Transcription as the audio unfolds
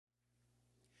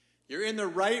You're in the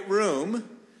right room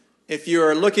if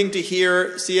you're looking to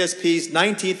hear CSP's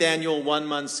 19th annual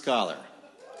one-month scholar.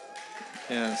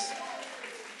 Yes.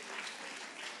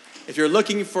 If you're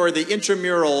looking for the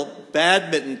intramural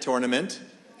badminton tournament,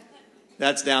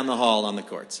 that's down the hall on the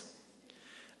courts.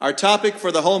 Our topic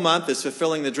for the whole month is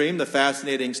Fulfilling the Dream, the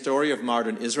fascinating story of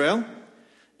modern Israel.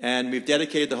 And we've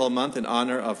dedicated the whole month in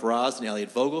honor of Roz and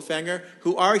Elliot Vogelfanger,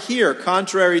 who are here,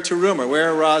 contrary to rumor.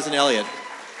 Where are Roz and Elliot?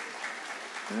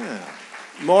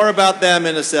 More about them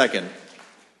in a second.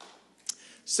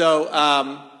 So,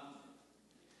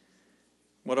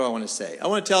 what do I want to say? I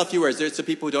want to tell a few words. There's some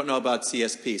people who don't know about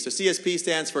CSP. So CSP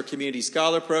stands for Community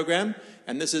Scholar Program,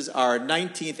 and this is our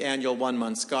 19th annual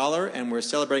one-month scholar, and we're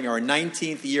celebrating our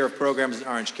 19th year of programs in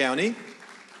Orange County.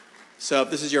 So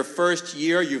if this is your first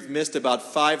year, you've missed about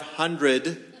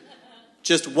 500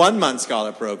 just one-month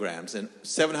scholar programs and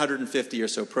 750 or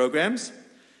so programs.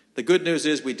 The good news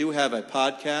is we do have a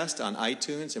podcast on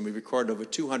iTunes, and we record over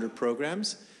 200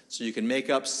 programs, so you can make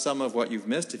up some of what you've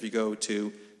missed if you go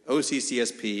to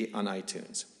OCCSP on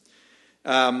iTunes.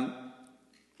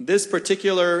 This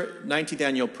particular 19th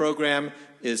annual program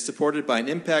is supported by an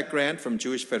impact grant from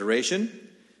Jewish Federation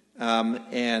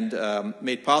and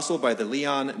made possible by the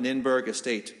Leon Ninberg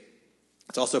Estate.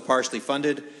 It's also partially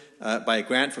funded by a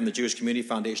grant from the Jewish Community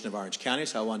Foundation of Orange County,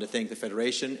 so I wanted to thank the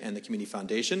Federation and the Community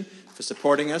Foundation for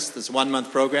supporting us, this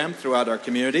one-month program, throughout our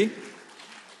community.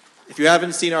 If you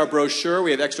haven't seen our brochure, we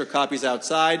have extra copies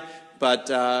outside, but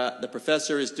the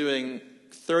professor is doing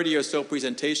 30 or so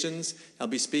presentations. I'll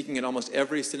be speaking in almost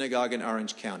every synagogue in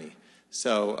Orange County,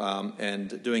 so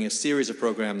and doing a series of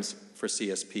programs for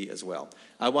CSP as well.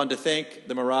 I want to thank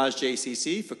the Mirage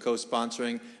JCC for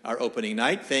co-sponsoring our opening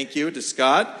night. Thank you to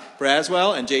Scott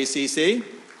Braswell and JCC.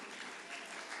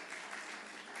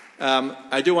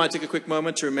 I do want to take a quick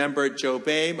moment to remember Joe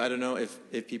Boehm. I don't know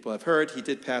if people have heard. He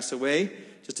did pass away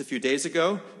just a few days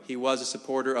ago. He was a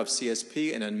supporter of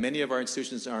CSP and in many of our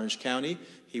institutions in Orange County.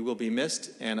 He will be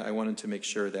missed, and I wanted to make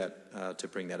sure that to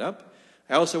bring that up.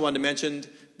 I also wanted to mention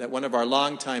that one of our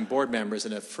longtime board members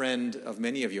and a friend of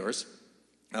many of yours,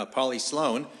 Polly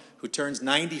Sloan, who turns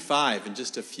 95 in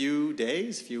just a few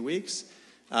days, few weeks,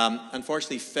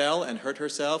 unfortunately fell and hurt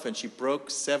herself, and she broke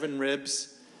 7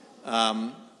 ribs.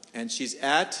 And she's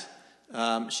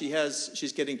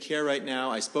she's getting care right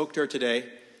now. I spoke to her today,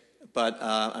 but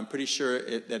I'm pretty sure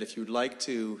that if you'd like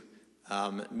to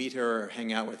meet her or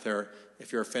hang out with her,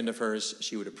 if you're a friend of hers,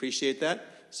 she would appreciate that.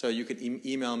 So you can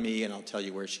email me, and I'll tell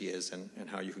you where she is and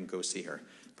how you can go see her.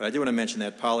 But I do want to mention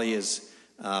that Polly is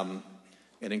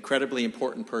an incredibly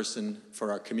important person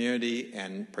for our community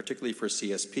and particularly for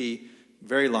CSP,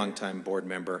 very long-time board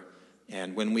member.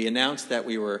 And when we announced that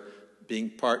we're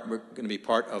going to be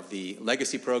part of the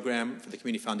legacy program for the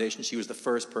Community Foundation, she was the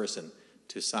first person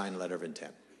to sign a letter of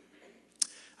intent.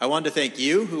 I want to thank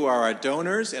you, who are our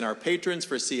donors and our patrons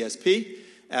for CSP.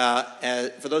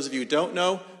 For those of you who don't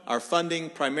know, our funding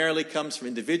primarily comes from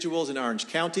individuals in Orange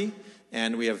County,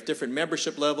 and we have different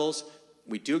membership levels.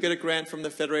 We do get a grant from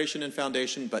the Federation and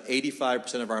Foundation, but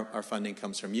 85% of our funding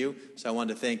comes from you. So I want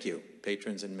to thank you,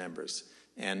 patrons and members,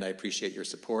 and I appreciate your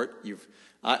support.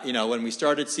 When we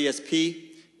started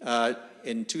CSP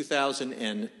in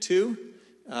 2002,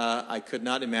 I could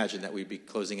not imagine that we'd be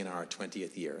closing in on our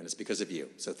 20th year, and it's because of you.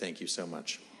 So thank you so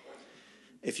much.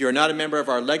 If you're not a member of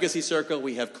our Legacy Circle,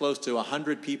 we have close to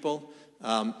 100 people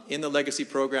in the Legacy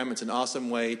program. It's an awesome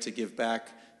way to give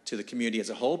back to the community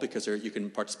as a whole because you can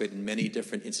participate in many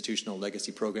different institutional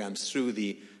legacy programs through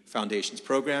the Foundation's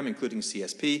program, including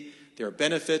CSP. There are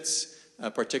benefits,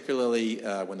 particularly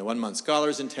when the one-month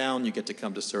scholar's in town, you get to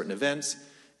come to certain events.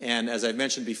 And as I've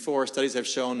mentioned before, studies have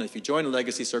shown that if you join a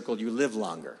Legacy Circle, you live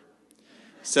longer.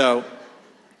 So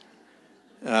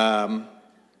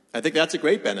I think that's a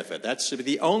great benefit. That should be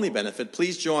the only benefit.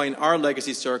 Please join our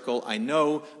Legacy Circle. I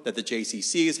know that the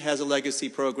JCC has a legacy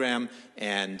program,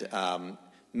 and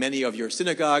many of your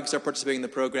synagogues are participating in the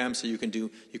program, so you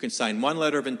can sign one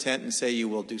letter of intent and say you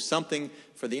will do something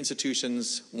for the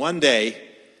institutions one day,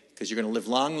 because you're going to live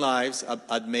long lives,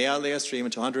 ad mea le'asrim,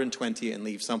 until 120, and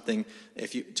leave something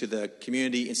to the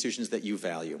community institutions that you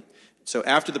value. So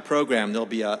after the program, there'll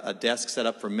be a desk set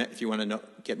up for if you want to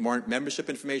get more membership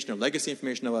information or legacy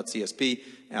information about CSP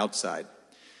outside.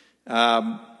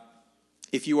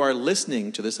 If you are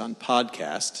listening to this on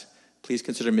podcast, please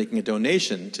consider making a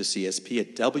donation to CSP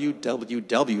at www.occsp.org.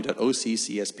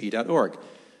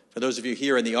 For those of you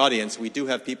here in the audience, we do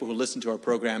have people who listen to our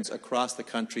programs across the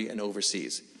country and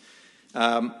overseas.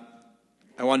 I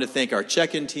want to thank our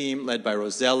check-in team led by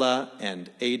Rosella and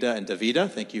Ada and Davida.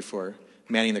 Thank you for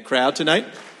manning the crowd tonight.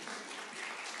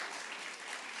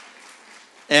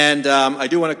 And I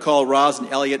do want to call Roz and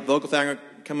Elliot Vogelfanger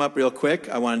come up real quick.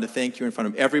 I wanted to thank you in front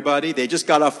of everybody. They just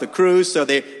got off the cruise, so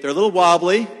they're a little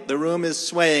wobbly. The room is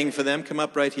swaying for them. Come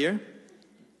up right here.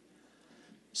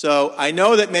 So I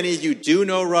know that many of you do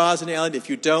know Roz and Elliot. If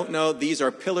you don't know, these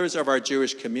are pillars of our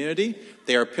Jewish community.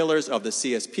 They are pillars of the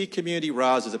CSP community.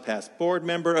 Roz is a past board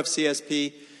member of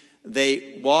CSP.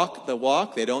 They walk the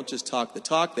walk. They don't just talk the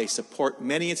talk. They support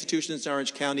many institutions in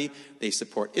Orange County. They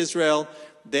support Israel.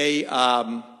 They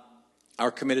are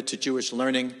committed to Jewish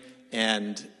learning.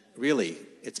 And really,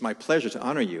 it's my pleasure to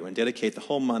honor you and dedicate the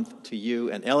whole month to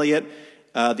you and Elliot.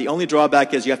 The only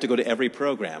drawback is you have to go to every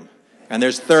program. And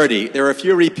there's 30. There are a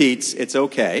few repeats. It's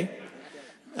okay.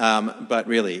 But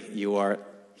really, you are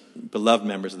beloved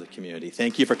members of the community.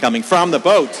 Thank you for coming from the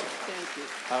boat.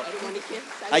 Thank you.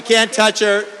 I can't touch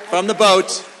her from the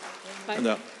boat. But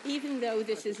no. Even though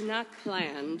this is not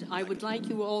planned, I would like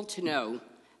you all to know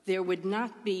there would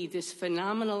not be this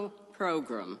phenomenal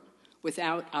program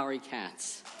without Ari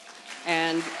Katz.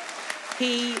 And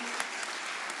he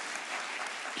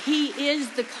is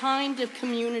the kind of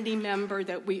community member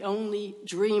that we only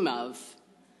dream of,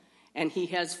 and he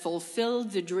has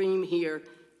fulfilled the dream here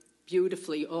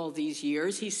beautifully all these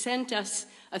years. He sent us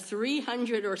a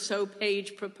 300 or so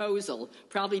page proposal,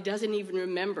 probably doesn't even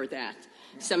remember that,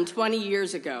 some 20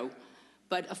 years ago,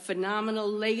 but a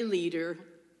phenomenal lay leader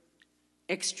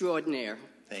extraordinaire.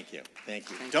 Thank you. Thank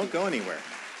you. Don't go anywhere.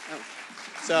 Oh.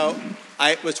 So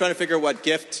I was trying to figure out what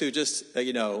gift to just,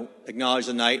 acknowledge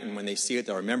the night, and when they see it,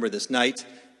 they'll remember this night.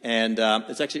 And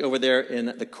it's actually over there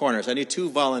in the corner. So I need 2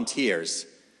 volunteers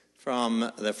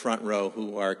from the front row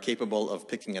who are capable of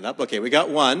picking it up. Okay, we got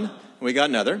one, and we got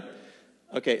another.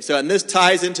 Okay, so and this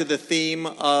ties into the theme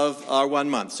of our 1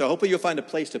 month. So hopefully you'll find a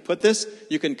place to put this.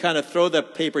 You can kind of throw the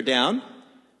paper down.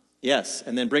 Yes,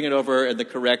 and then bring it over in the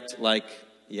correct,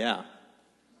 yeah.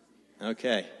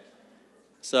 Okay.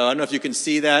 So I don't know if you can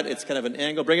see that. It's kind of an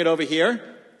angle. Bring it over here.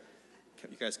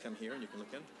 You guys come here and you can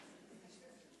look in.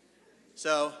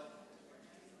 So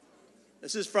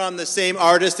this is from the same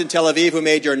artist in Tel Aviv who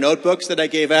made your notebooks that I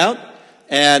gave out.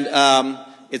 And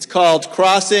it's called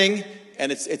Crossing,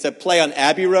 and it's a play on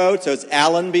Abbey Road, so it's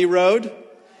Allenby Road.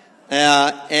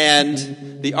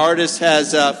 And the artist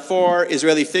has 4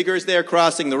 Israeli figures there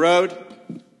crossing the road,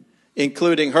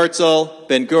 including Herzl,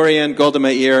 Ben-Gurion, Golda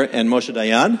Meir, and Moshe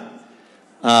Dayan.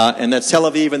 And that's Tel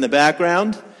Aviv in the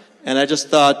background. And I just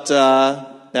thought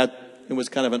that it was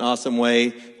kind of an awesome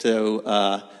way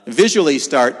to visually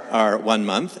start our 1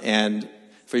 month and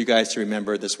for you guys to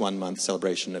remember this 1 month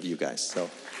celebration of you guys. So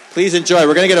please enjoy.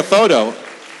 We're going to get a photo.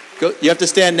 You have to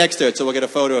stand next to it, so we'll get a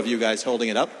photo of you guys holding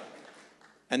it up.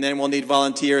 And then we'll need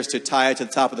volunteers to tie it to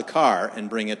the top of the car and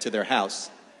bring it to their house.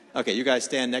 Okay, you guys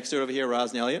stand next to it over here,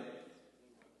 Roz and Elliot.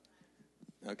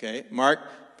 Okay, Mark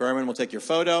Berman will take your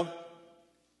photo.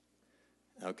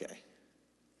 Okay.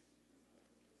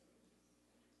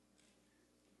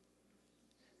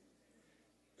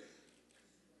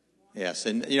 Yes,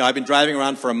 and I've been driving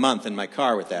around for a month in my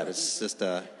car with that. It's just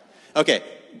okay.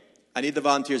 I need the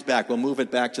volunteers back. We'll move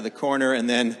it back to the corner, and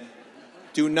then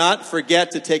do not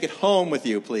forget to take it home with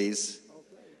you, please.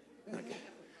 Okay.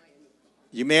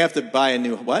 You may have to buy a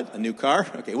new car?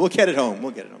 Okay, we'll get it home.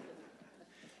 We'll get it home.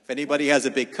 If anybody has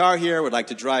a big car here, would like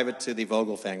to drive it to the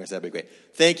Vogelfangers, that'd be great.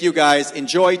 Thank you, guys.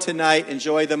 Enjoy tonight.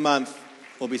 Enjoy the month.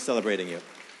 We'll be celebrating you.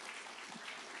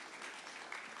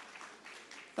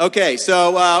 Okay,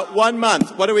 so 1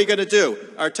 month. What are we going to do?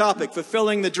 Our topic,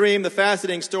 Fulfilling the Dream, the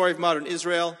Fascinating Story of Modern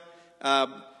Israel.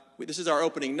 This is our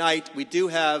opening night. We do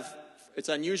have, it's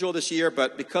unusual this year,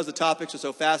 but because the topics are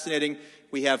so fascinating,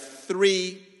 we have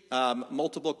 3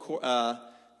 multiple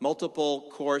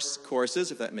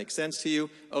courses, if that makes sense to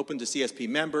you, open to CSP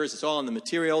members. It's all in the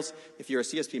materials. If you're a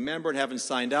CSP member and haven't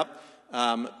signed up,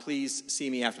 please see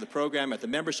me after the program at the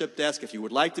membership desk. If you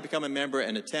would like to become a member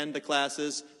and attend the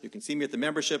classes, you can see me at the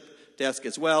membership desk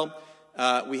as well.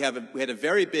 We had a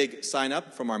very big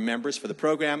sign-up from our members for the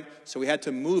program, so we had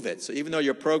to move it. So even though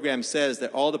your program says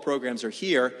that all the programs are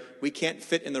here, we can't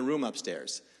fit in the room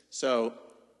upstairs. So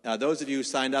those of you who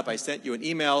signed up, I sent you an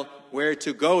email where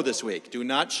to go this week. Do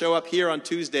not show up here on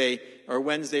Tuesday or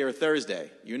Wednesday or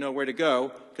Thursday. You know where to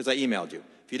go because I emailed you.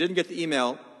 If you didn't get the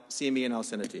email, see me and I'll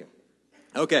send it to you.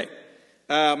 Okay.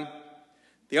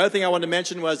 The other thing I wanted to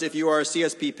mention was if you are a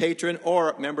CSP patron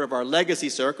or a member of our Legacy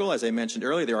Circle, as I mentioned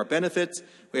earlier, there are benefits.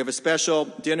 We have a special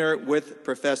dinner with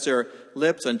Professor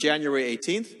Liptz on January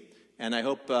 18th, and I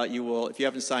hope you will, if you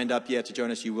haven't signed up yet to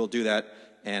join us, you will do that,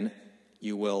 and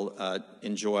you will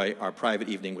enjoy our private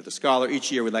evening with a scholar.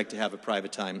 Each year we'd like to have a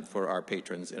private time for our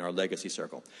patrons in our Legacy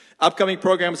Circle. Upcoming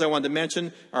programs I wanted to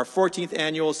mention, our 14th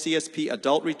annual CSP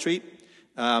Adult Retreat.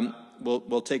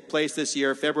 will take place this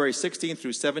year, February 16th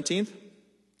through 17th,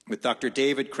 with Dr.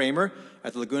 David Kramer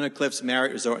at the Laguna Cliffs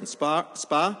Marriott Resort and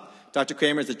Spa. Dr.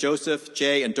 Kramer is the Joseph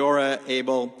J. and Dora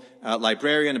Abel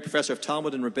librarian and professor of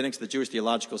Talmud and Rabbinics at the Jewish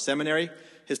Theological Seminary.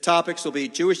 His topics will be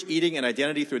Jewish eating and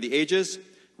identity through the ages,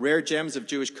 rare gems of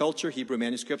Jewish culture, Hebrew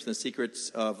manuscripts, and the secrets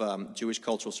of Jewish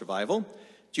cultural survival,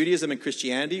 Judaism and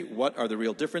Christianity, what are the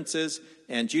real differences,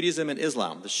 and Judaism and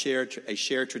Islam, a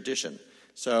shared tradition.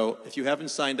 So if you haven't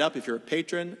signed up, if you're a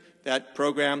patron, that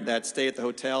program, that stay at the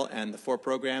hotel, and the 4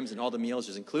 programs and all the meals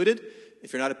is included.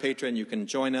 If you're not a patron, you can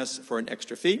join us for an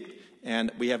extra fee,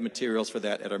 and we have materials for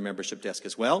that at our membership desk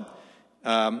as well.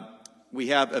 We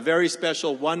have a very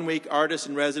special one-week artist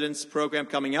in residence program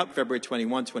coming up, February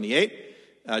 21, 28.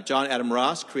 John Adam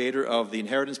Ross, creator of the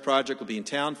Inheritance Project, will be in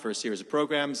town for a series of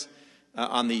programs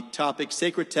on the topic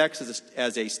Sacred Text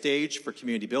as a Stage for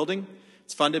Community Building.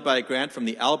 It's funded by a grant from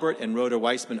the Albert and Rhoda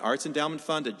Weissman Arts Endowment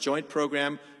Fund, a joint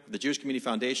program of the Jewish Community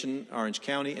Foundation, Orange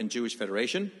County, and Jewish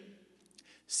Federation.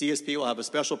 CSP will have a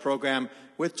special program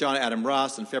with John Adam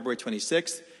Ross on February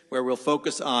 26th, where we'll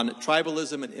focus on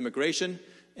tribalism and immigration,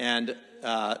 and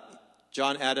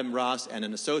John Adam Ross and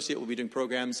an associate will be doing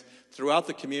programs throughout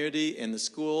the community, in the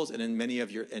schools, and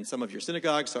in some of your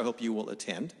synagogues, so I hope you will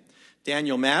attend.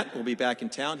 Daniel Matt will be back in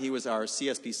town. He was our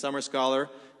CSP Summer Scholar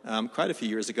quite a few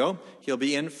years ago. He'll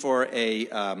be in for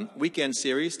a weekend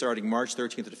series starting March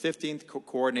 13th to the 15th,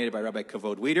 coordinated by Rabbi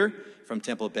Kavod Weider from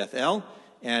Temple Beth El.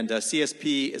 And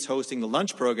CSP is hosting the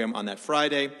lunch program on that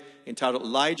Friday entitled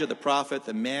Elijah the Prophet,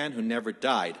 the Man Who Never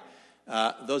Died.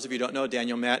 Those of you who don't know,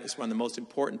 Daniel Matt is one of the most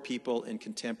important people in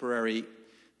contemporary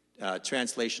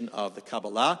translation of the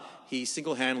Kabbalah. He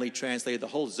single-handedly translated the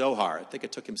whole Zohar. I think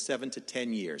it took him 7 to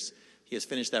 10 years. He has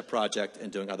finished that project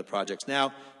and doing other projects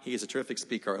now. He is a terrific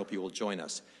speaker. I hope you will join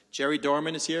us. Jerry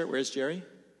Dorman is here. Where's Jerry? Is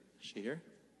she here?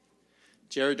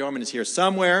 Jerry Dorman is here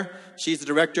somewhere. She's the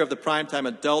director of the Primetime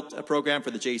Adult program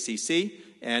for the JCC,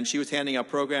 and she was handing out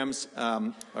programs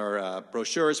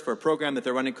brochures for a program that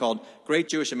they're running called Great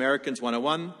Jewish Americans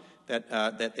 101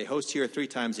 that they host here 3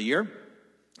 times a year.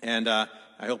 And I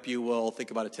hope you will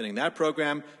think about attending that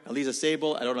program. Aliza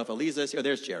Sable, I don't know if Aliza is here. Oh,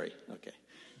 there's Jerry. Okay.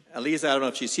 Aliza, I don't know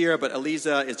if she's here, but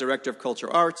Aliza is Director of Culture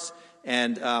Arts,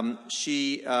 and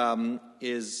she dropped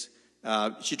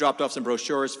off some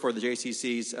brochures for the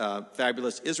JCC's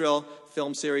fabulous Israel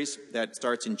film series that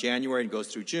starts in January and goes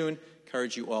through June.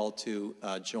 Encourage you all to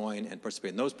join and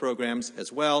participate in those programs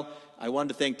as well. I wanted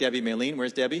to thank Debbie Maylene.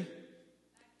 Where's Debbie?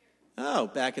 Oh,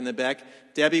 back in the back.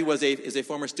 Debbie is a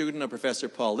former student of Professor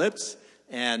Paul Liptz,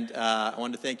 and I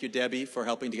wanted to thank you, Debbie, for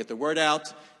helping to get the word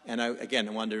out. And I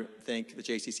wanted to thank the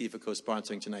JCC for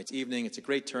co-sponsoring tonight's evening. It's a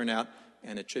great turnout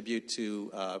and a tribute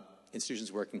to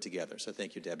institutions working together. So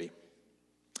thank you, Debbie.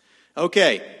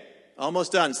 Okay,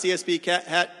 almost done. CSP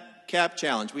cap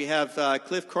challenge. We have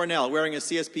Cliff Cornell wearing a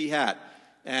CSP hat.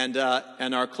 And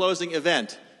our closing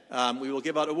event, we will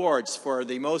give out awards for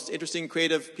the most interesting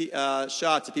creative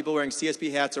shots of people wearing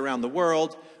CSP hats around the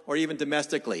world or even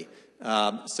domestically.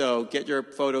 So get your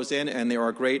photos in, and there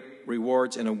are great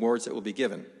rewards and awards that will be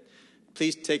given.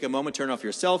 Please take a moment, turn off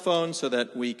your cell phone so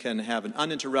that we can have an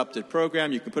uninterrupted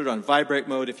program. You can put it on vibrate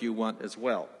mode if you want as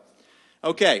well.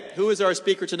 Okay, who is our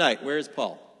speaker tonight? Where is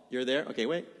Paul? You're there? Okay,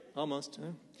 wait, almost.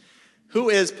 Who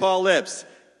is Paul Liptz?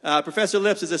 Professor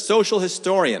Liptz is a social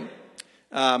historian.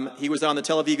 He was on the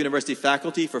Tel Aviv University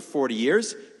faculty for 40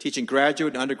 years, teaching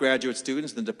graduate and undergraduate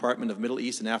students in the Department of Middle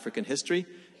East and African History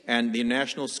and the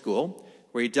International School,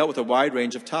 where he dealt with a wide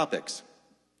range of topics.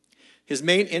 His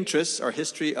main interests are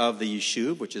history of the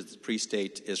Yishuv, which is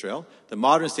pre-state Israel, the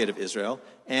modern state of Israel,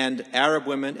 and Arab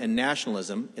women and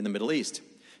nationalism in the Middle East.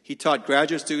 He taught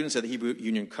graduate students at the Hebrew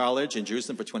Union College in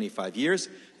Jerusalem for 25 years,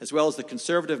 as well as the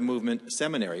Conservative Movement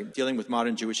Seminary, dealing with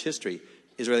modern Jewish history,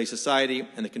 Israeli society,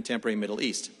 and the contemporary Middle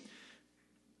East.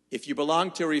 If you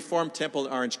belong to a Reformed temple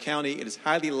in Orange County, it is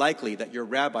highly likely that your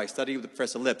rabbi studied with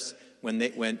Professor Liptz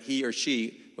when he or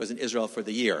she was in Israel for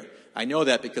the year. I know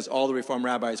that because all the Reformed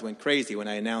rabbis went crazy when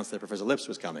I announced that Professor Liptz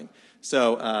was coming.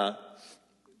 So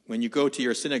when you go to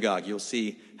your synagogue, you'll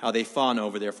see how they fawn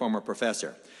over their former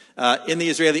professor. In the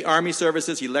Israeli army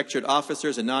services, he lectured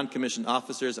officers and non-commissioned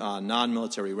officers on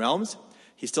non-military realms.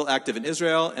 He's still active in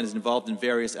Israel and is involved in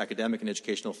various academic and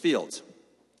educational fields.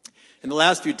 In the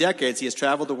last few decades, he has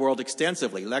traveled the world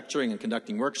extensively, lecturing and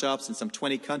conducting workshops in some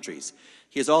 20 countries.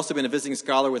 He has also been a visiting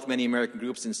scholar with many American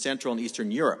groups in Central and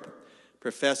Eastern Europe.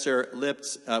 Professor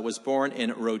Liptz was born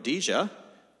in Rhodesia,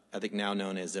 I think now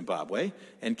known as Zimbabwe,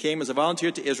 and came as a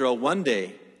volunteer to Israel one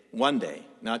day,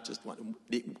 not just one,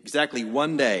 exactly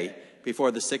one day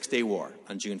before the Six-Day War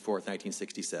on June 4th,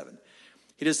 1967.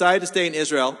 He decided to stay in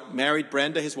Israel, married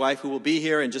Brenda, his wife, who will be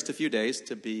here in just a few days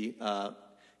to be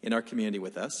in our community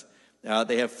with us.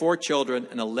 They have 4 children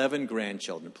and 11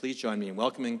 grandchildren. Please join me in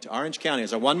welcoming to Orange County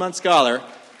as our one-month scholar,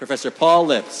 Professor Paul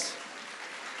Liptz.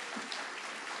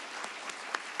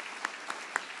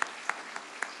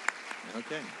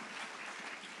 Okay.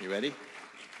 You ready?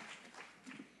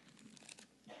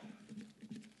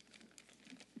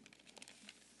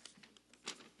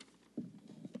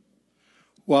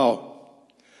 Wow.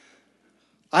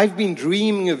 I've been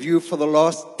dreaming of you for the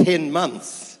last 10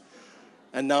 months,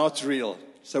 and now it's real.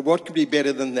 So what could be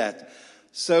better than that?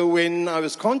 So when I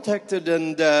was contacted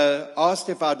and asked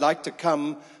if I'd like to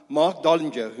come, Mark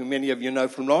Dollinger, who many of you know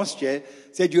from last year,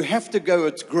 said, "You have to go,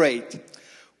 it's great."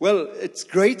 Well, it's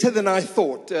greater than I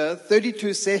thought.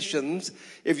 32 sessions.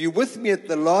 If you're with me at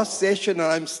the last session and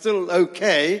I'm still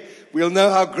okay, we'll know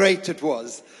how great it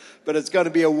was. But it's going to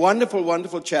be a wonderful,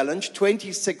 wonderful challenge.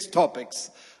 26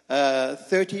 topics.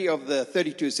 30 of the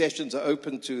 32 sessions are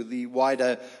open to the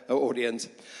wider audience.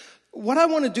 What I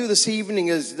want to do this evening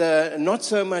is not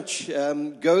so much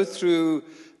go through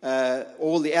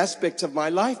all the aspects of my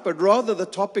life, but rather the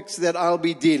topics that I'll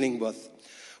be dealing with.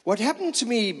 What happened to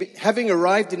me, having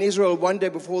arrived in Israel one day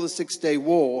before the Six-Day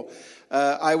War,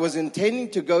 I was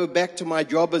intending to go back to my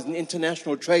job as an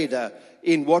international trader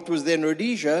in what was then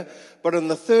Rhodesia, but on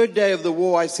the 3rd day of the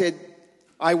war, I said,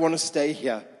 I want to stay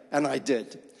here, and I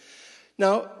did.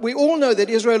 Now, we all know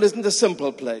that Israel isn't a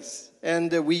simple place,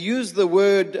 and we use the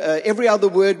word, every other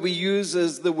word we use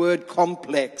is the word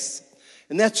complex,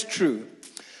 and that's true.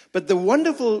 But the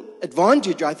wonderful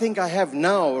advantage I think I have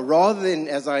now, rather than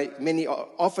as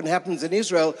often happens in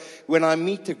Israel, when I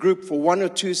meet a group for 1 or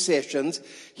 2 sessions,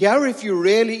 here if you're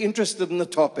really interested in the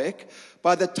topic,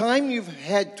 by the time you've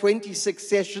had 26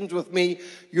 sessions with me,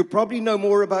 you probably know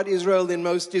more about Israel than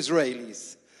most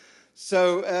Israelis.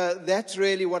 So that's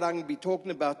really what I'm going to be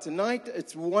talking about tonight.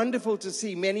 It's wonderful to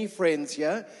see many friends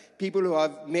here, people who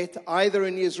I've met either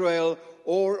in Israel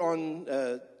or on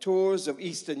tours of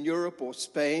Eastern Europe or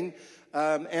Spain.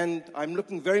 And I'm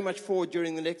looking very much forward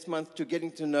during the next month to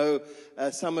getting to know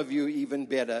some of you even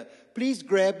better. Please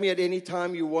grab me at any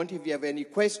time you want if you have any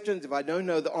questions. If I don't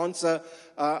know the answer,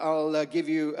 I'll give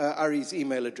you Ari's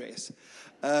email address.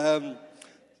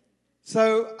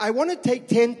 So I want to take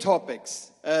 10 topics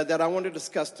that I want to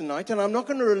discuss tonight, and I'm not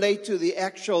going to relate to the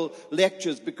actual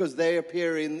lectures because they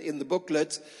appear in the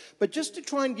booklets, but just to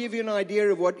try and give you an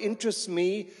idea of what interests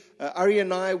me. Ari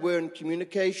and I were in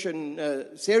communication,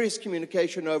 serious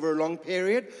communication over a long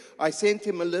period. I sent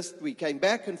him a list. We came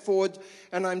back and forth,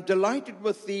 and I'm delighted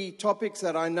with the topics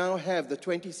that I now have, the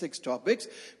 26 topics,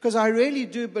 because I really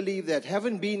do believe that,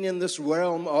 having been in this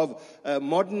realm of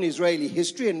modern Israeli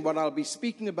history, and what I'll be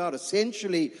speaking about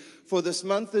essentially for this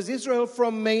month is Israel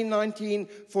from May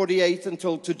 1948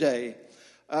 until today.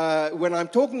 When I'm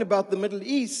talking about the Middle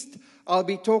East, I'll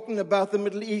be talking about the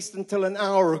Middle East until an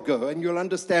hour ago, and you'll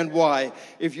understand why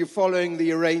if you're following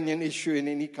the Iranian issue in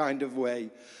any kind of way.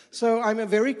 So I'm a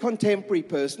very contemporary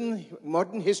person.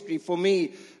 Modern history for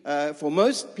me, for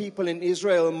most people in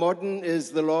Israel, modern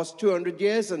is the last 200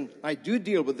 years, and I do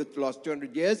deal with it the last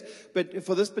 200 years, but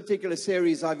for this particular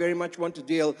series, I very much want to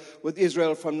deal with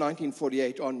Israel from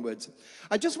 1948 onwards.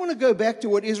 I just want to go back to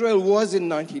what Israel was in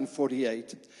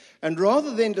 1948. And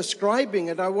rather than describing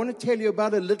it, I want to tell you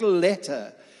about a little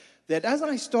letter that as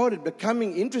I started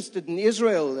becoming interested in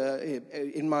Israel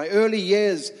in my early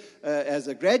years as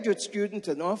a graduate student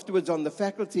and afterwards on the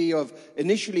faculty of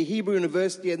initially Hebrew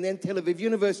University and then Tel Aviv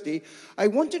University, I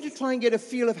wanted to try and get a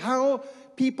feel of how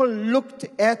people looked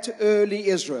at early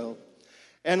Israel.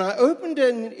 And I opened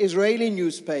an Israeli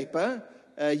newspaper,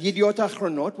 Yediot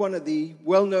Achronot, one of the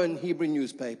well-known Hebrew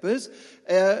newspapers,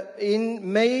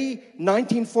 in May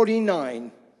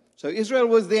 1949. So Israel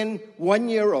was then 1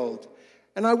 year old.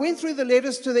 And I went through the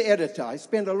letters to the editor. I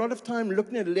spent a lot of time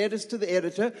looking at letters to the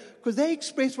editor because they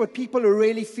express what people are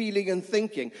really feeling and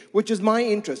thinking, which is my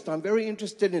interest. I'm very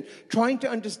interested in trying to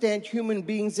understand human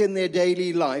beings in their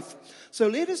daily life. So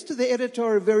letters to the editor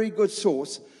are a very good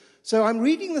source. So I'm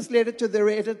reading this letter to the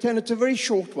editor, and it's a very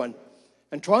short one.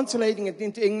 And translating it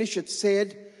into English, it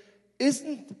said,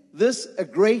 "Isn't this a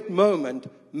great moment?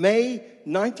 May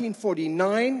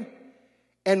 1949,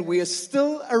 and we're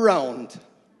still around."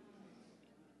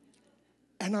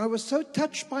 And I was so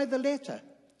touched by the letter.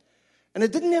 And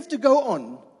it didn't have to go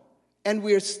on. And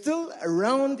we're still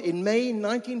around in May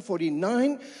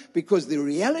 1949 because the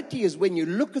reality is when you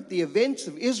look at the events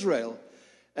of Israel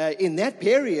in that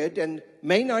period, and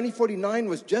May 1949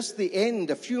 was just the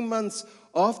end, a few months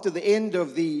after the end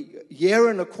of the year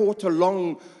and a quarter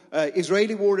long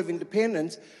Israeli War of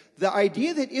Independence, the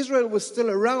idea that Israel was still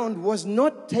around was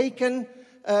not taken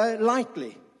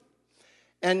lightly.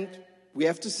 And we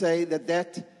have to say that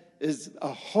that is a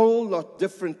whole lot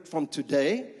different from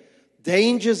today.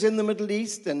 Dangers in the Middle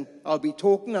East, and I'll be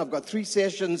talking, I've got 3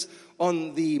 sessions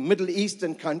on the Middle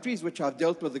Eastern countries, which I've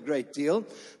dealt with a great deal,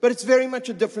 but it's very much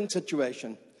a different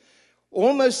situation.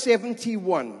 Almost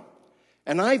 71,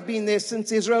 and I've been there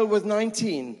since Israel was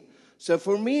 19. So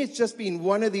for me, it's just been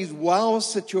one of these wow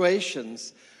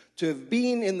situations to have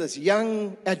been in this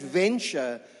young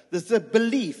adventure. There's a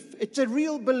belief, it's a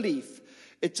real belief.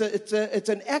 It's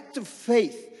an act of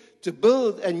faith to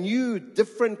build a new,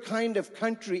 different kind of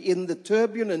country in the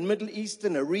turbulent Middle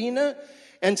Eastern arena,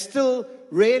 and still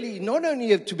really not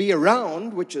only to be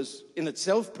around, which is in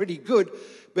itself pretty good,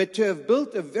 but to have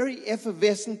built a very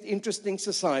effervescent, interesting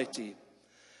society.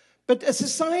 But a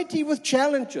society with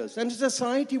challenges and a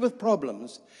society with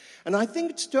problems. And I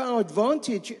think it's to our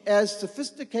advantage as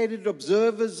sophisticated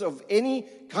observers of any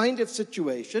kind of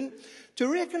situation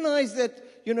to recognize that,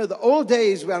 you know, the old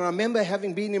days when I remember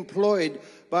having been employed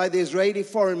by the Israeli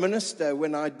foreign minister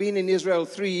when I'd been in Israel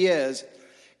 3 years,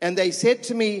 and they said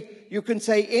to me, you can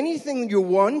say anything you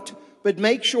want, but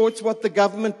make sure it's what the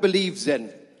government believes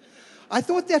in. I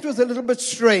thought that was a little bit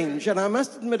strange, and I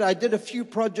must admit I did a few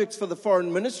projects for the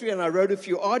foreign ministry, and I wrote a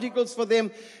few articles for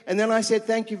them, and then I said,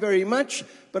 thank you very much,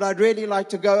 but I'd really like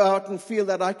to go out and feel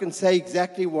that I can say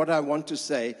exactly what I want to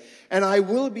say. And I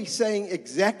will be saying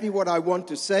exactly what I want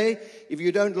to say. If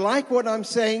you don't like what I'm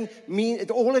saying,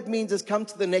 all it means is come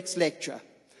to the next lecture.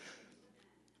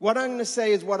 What I'm going to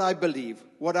say is what I believe,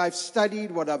 what I've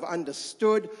studied, what I've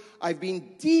understood. I've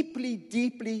been deeply,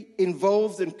 deeply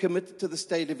involved and committed to the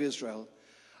state of Israel.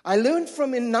 I learned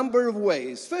from in a number of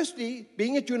ways. Firstly,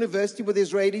 being at university with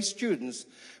Israeli students.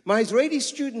 My Israeli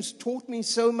students taught me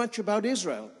so much about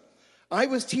Israel. I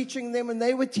was teaching them and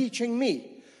they were teaching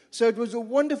me. So it was a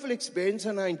wonderful experience,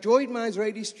 and I enjoyed my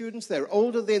Israeli students. They're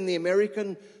older than the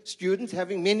American students,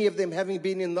 many of them having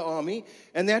been in the army,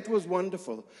 and that was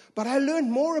wonderful. But I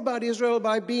learned more about Israel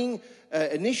by being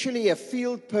initially a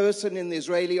field person in the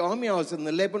Israeli army. I was in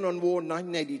the Lebanon War in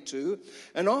 1982,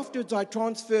 and afterwards I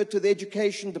transferred to the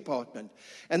education department.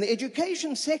 And the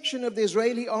education section of the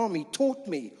Israeli army taught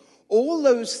me all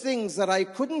those things that I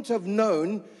couldn't have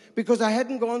known because I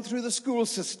hadn't gone through the school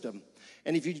system.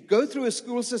 And if you go through a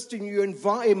school system, you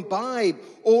imbibe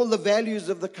all the values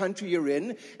of the country you're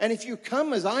in. And if you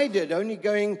come, as I did, only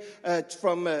going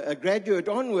from a graduate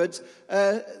onwards,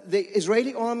 the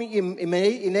Israeli army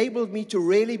enabled me to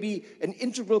really be an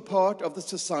integral part of the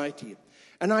society.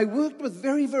 And I worked with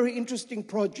very, very interesting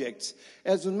projects.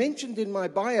 As mentioned in my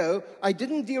bio, I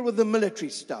didn't deal with the military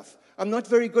stuff. I'm not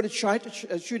very good at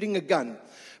shooting a gun.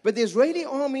 But the Israeli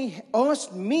army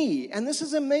asked me, and this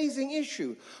is an amazing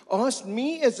issue, asked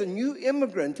me as a new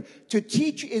immigrant to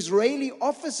teach Israeli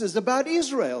officers about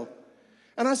Israel.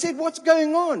 And I said, what's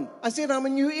going on? I said, I'm a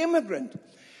new immigrant.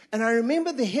 And I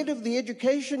remember the head of the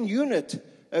education unit,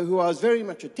 who I was very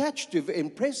much attached to,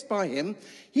 impressed by him,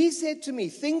 he said to me,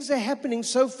 things are happening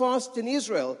so fast in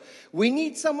Israel. We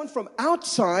need someone from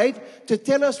outside to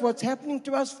tell us what's happening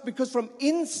to us, because from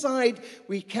inside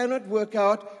we cannot work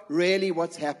out really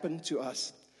what's happened to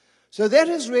us. So that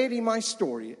is really my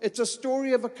story. It's a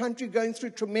story of a country going through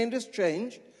tremendous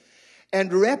change.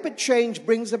 And rapid change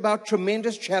brings about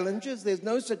tremendous challenges. There's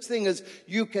no such thing as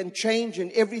you can change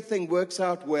and everything works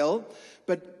out well.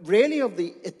 But really, of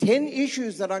the 10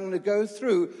 issues that I'm going to go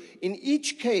through, in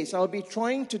each case, I'll be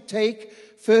trying to take,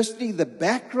 firstly, the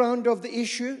background of the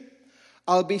issue.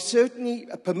 I'll be certainly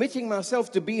permitting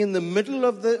myself to be in the middle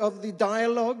of the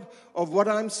dialogue of what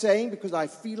I'm saying, because I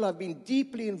feel I've been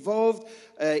deeply involved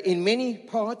in many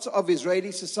parts of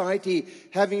Israeli society,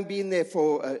 having been there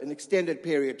for an extended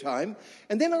period of time.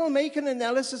 And then I'll make an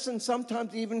analysis and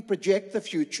sometimes even project the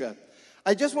future.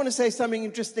 I just want to say something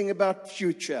interesting about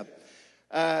future.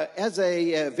 As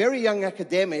a very young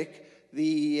academic,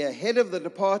 the head of the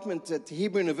department at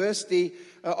Hebrew University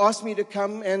asked me to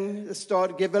come and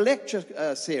give a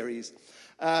lecture series,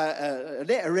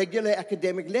 a regular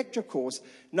academic lecture course.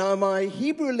 Now, my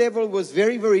Hebrew level was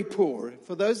very, very poor.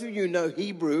 For those of you who know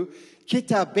Hebrew,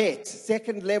 Kita Bet,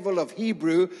 second level of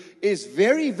Hebrew, is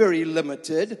very, very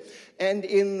limited. And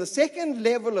in the second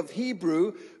level of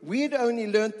Hebrew, we had only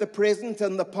learnt the present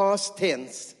and the past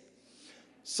tense.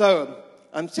 So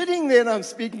I'm sitting there and I'm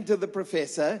speaking to the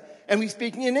professor, and we're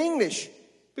speaking in English,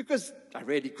 because I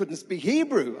really couldn't speak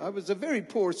Hebrew. I was a very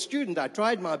poor student. I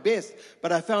tried my best,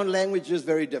 but I found languages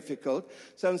very difficult.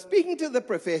 So I'm speaking to the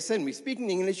professor, and we're speaking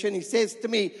English, and he says to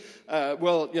me,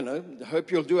 well, you know, I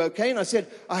hope you'll do okay. And I said,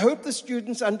 I hope the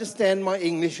students understand my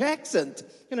English accent.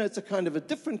 You know, it's a kind of a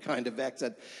different kind of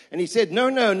accent. And he said, no,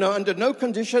 under no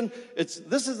condition.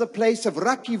 This is a place of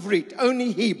rak ivrit,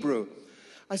 only Hebrew.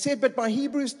 I said, but my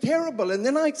Hebrew is terrible. And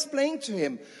then I explained to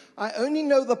him, I only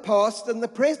know the past and the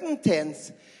present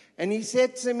tense. And he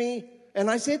said to me, and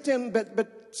I said to him,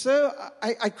 but sir,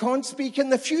 I can't speak in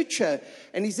the future.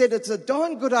 And he said, it's a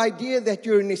darn good idea that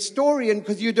you're an historian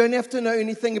because you don't have to know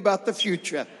anything about the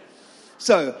future.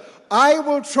 So I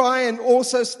will try and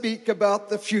also speak about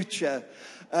the future.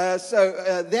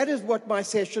 So that is what my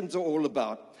sessions are all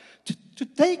about. To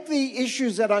take the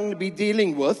issues that I'm going to be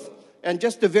dealing with, and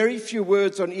just a very few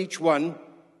words on each one.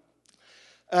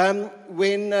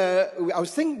 We were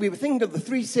thinking of the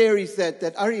three series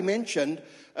that Ari mentioned.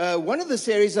 One of the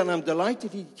series, and I'm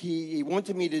delighted he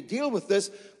wanted me to deal with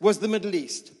this, was the Middle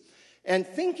East. And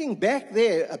thinking back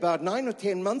there about 9 or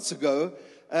 10 months ago,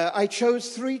 I chose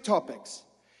three topics.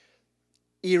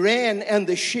 Iran and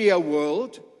the Shia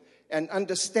world, and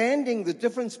understanding the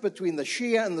difference between the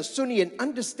Shia and the Sunni, and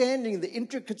understanding the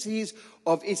intricacies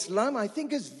of Islam, I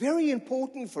think is very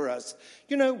important for us.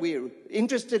 You know, we're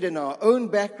interested in our own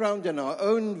background and our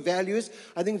own values.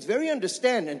 I think it's very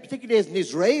understand, and particularly as an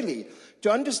Israeli,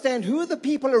 to understand who are the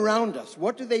people around us,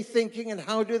 what are they thinking, and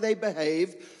how do they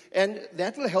behave, and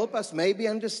that will help us maybe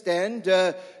understand,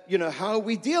 how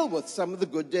we deal with some of the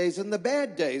good days and the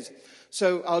bad days.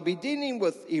 So I'll be dealing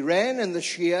with Iran and the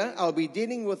Shia. I'll be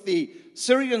dealing with the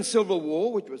Syrian civil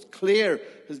war, which was clear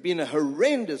has been a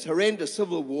horrendous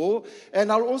civil war.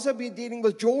 And I'll also be dealing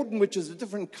with Jordan, which is a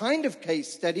different kind of case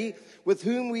study, with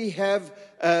whom we have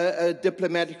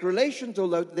diplomatic relations,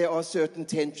 although there are certain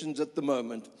tensions at the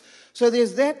moment. So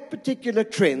there's that particular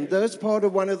trend. That's part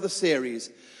of one of the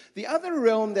series. The other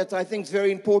realm that I think is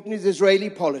very important is Israeli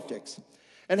politics.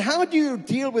 And how do you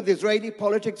deal with Israeli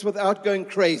politics without going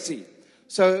crazy?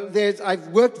 So I've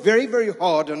worked very, very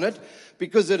hard on it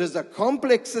because it is a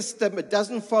complex system. It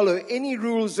doesn't follow any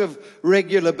rules of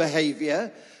regular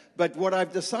behavior. But what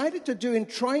I've decided to do in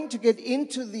trying to get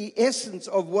into the essence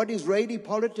of what Israeli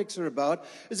politics are about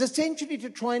is essentially to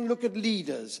try and look at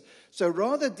leaders. So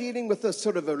rather dealing with a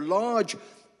sort of a large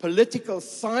political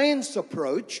science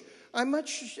approach, I'm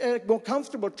much more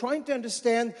comfortable trying to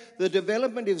understand the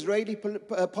development of Israeli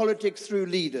politics through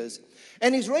leaders.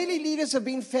 And Israeli leaders have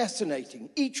been fascinating,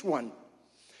 each one.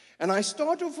 And I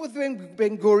start off with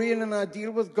Ben-Gurion, and I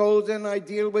deal with Golden, I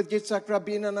deal with Yitzhak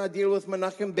Rabin, and I deal with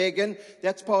Menachem Begin.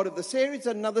 That's part of the series.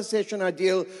 Another session I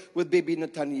deal with Bibi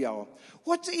Netanyahu.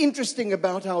 What's interesting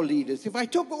about our leaders? If I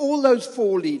took all those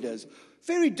four leaders,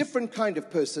 very different kind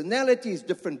of personalities,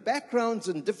 different backgrounds,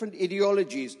 and different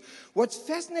ideologies. What's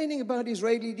fascinating about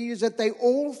Israeli leaders is that they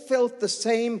all felt the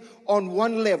same on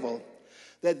one level.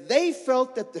 That they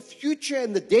felt that the future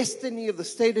and the destiny of the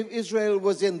state of Israel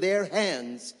was in their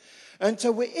hands. And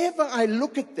so wherever I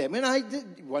look at them, and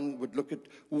one would look at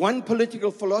one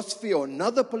political philosophy or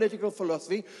another political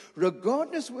philosophy,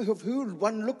 regardless of who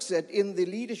one looks at in the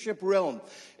leadership realm,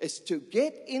 is to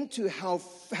get into how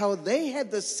they had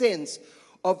the sense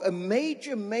of a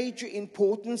major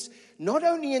importance, not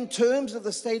only in terms of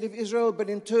the state of Israel, but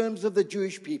in terms of the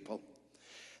Jewish people.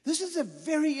 This is a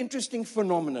very interesting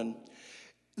phenomenon.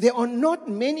 There are not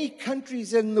many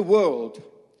countries in the world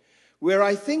where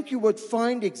I think you would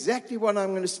find exactly what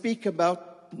I'm going to speak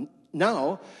about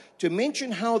now, to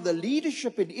mention how the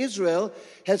leadership in Israel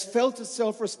has felt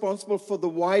itself responsible for the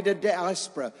wider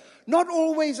diaspora. Not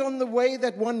always on the way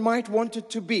that one might want it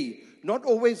to be, not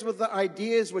always with the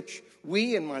ideas which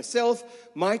we and myself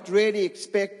might really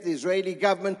expect the Israeli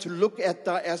government to look at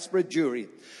diaspora Jewry.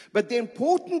 But the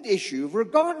important issue,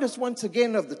 regardless once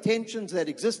again of the tensions that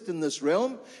exist in this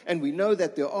realm, and we know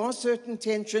that there are certain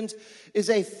tensions, is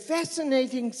a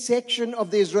fascinating section of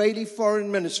the Israeli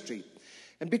Foreign Ministry.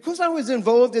 And because I was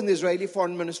involved in the Israeli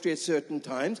Foreign Ministry at certain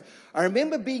times, I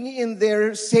remember being in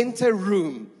their center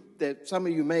room. That some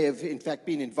of you may have, in fact,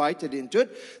 been invited into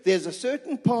it. There's a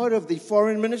certain part of the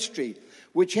Foreign Ministry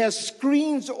which has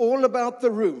screens all about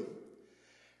the room.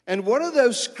 And what are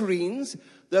those screens?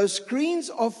 Those screens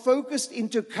are focused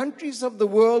into countries of the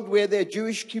world where there are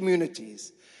Jewish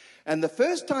communities. And the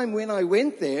first time when I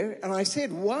went there, and I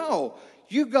said, wow,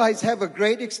 you guys have a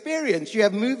great experience. You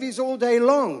have movies all day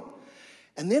long.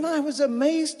 And then I was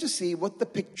amazed to see what the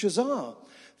pictures are.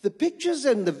 The pictures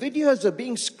and the videos are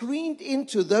being screened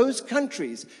into those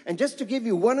countries. And just to give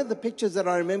you one of the pictures that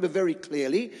I remember very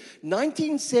clearly,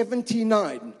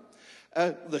 1979,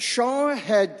 The Shah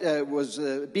was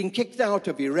being kicked out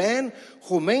of Iran.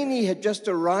 Khomeini had just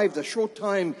arrived a short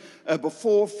time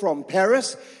before from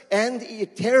Paris. And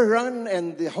Tehran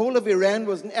and the whole of Iran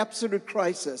was an absolute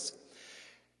crisis.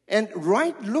 And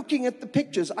right looking at the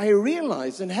pictures, I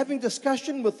realized, and having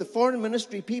discussion with the foreign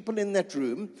ministry people in that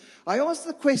room, I asked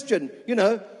the question,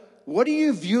 what are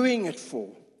you viewing it for?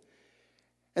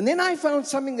 And then I found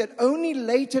something that only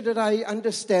later did I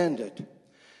understand it.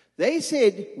 They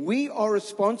said, we are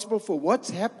responsible for what's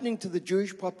happening to the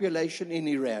Jewish population in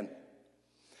Iran.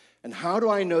 And how do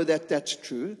I know that that's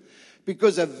true?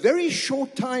 Because a very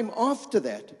short time after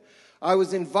that, I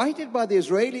was invited by the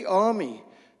Israeli army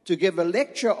to give a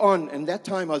lecture on, and that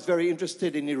time I was very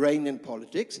interested in Iranian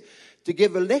politics, to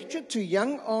give a lecture to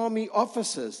young army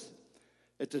officers.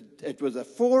 It was a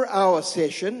 4-hour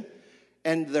session,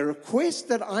 and the request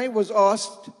that I was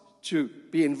asked to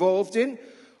be involved in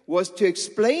was to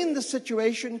explain the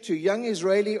situation to young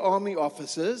Israeli army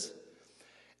officers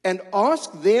and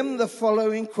ask them the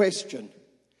following question.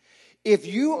 If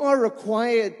you are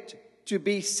required to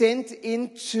be sent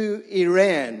into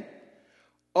Iran,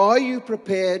 are you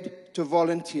prepared to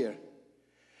volunteer?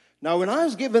 Now, when I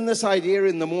was given this idea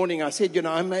in the morning, I said,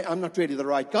 I'm not really the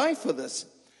right guy for this.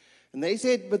 And they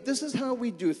said, but this is how we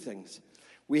do things.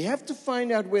 We have to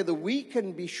find out whether we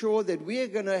can be sure that we are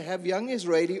going to have young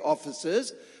Israeli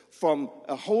officers from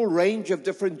a whole range of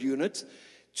different units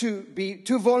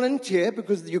to volunteer,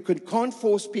 because you can't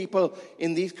force people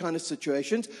in these kind of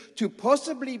situations, to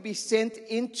possibly be sent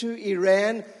into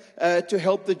Iran to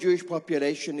help the Jewish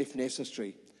population if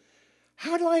necessary.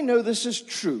 How do I know this is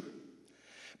true?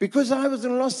 Because I was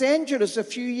in Los Angeles a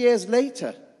few years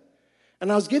later,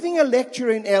 and I was giving a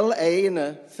lecture in LA in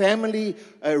a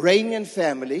Iranian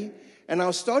family, and I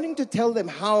was starting to tell them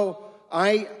how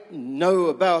I know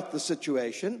about the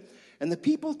situation, and the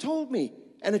people told me,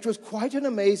 and it was quite an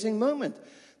amazing moment.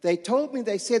 They told me,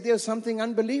 they said there was something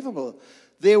unbelievable.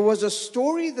 There was a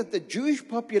story that the Jewish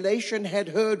population had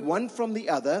heard one from the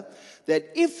other,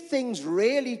 that if things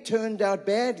really turned out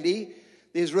badly,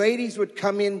 the Israelis would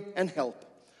come in and help.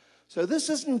 So this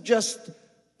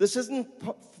isn't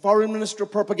foreign minister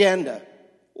propaganda.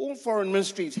 All foreign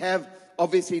ministries have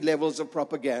obviously levels of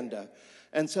propaganda.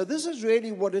 And so this is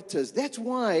really what it is. That's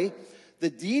why the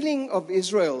dealing of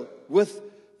Israel with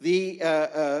the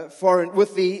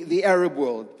Arab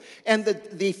world, and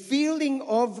the feeling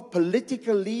of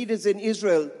political leaders in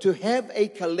Israel to have a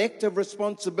collective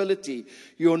responsibility.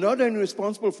 You're not only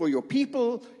responsible for your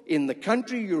people in the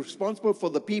country, you're responsible for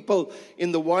the people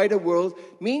in the wider world,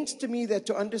 means to me that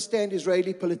to understand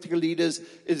Israeli political leaders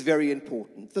is very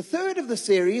important. The third of the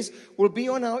series will be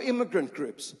on our immigrant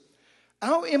groups.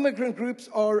 Our immigrant groups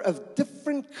are a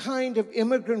different kind of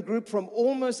immigrant group from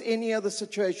almost any other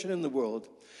situation in the world.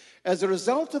 As a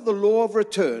result of the law of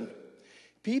return,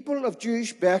 people of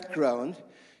Jewish background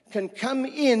can come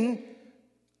in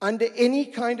under any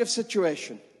kind of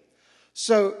situation.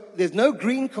 So there's no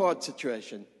green card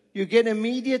situation. You get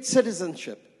immediate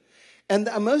citizenship. And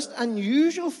the most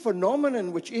unusual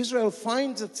phenomenon which Israel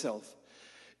finds itself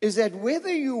is that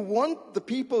whether you want the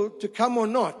people to come or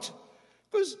not,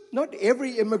 because not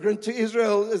every immigrant to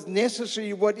Israel is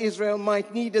necessarily what Israel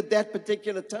might need at that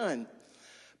particular time.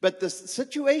 But the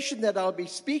situation that I'll be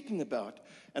speaking about,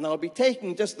 and I'll be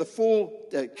taking just the 4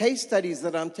 case studies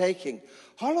that I'm taking,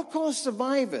 Holocaust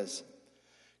survivors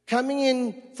coming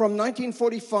in from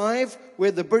 1945,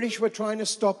 where the British were trying to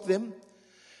stop them,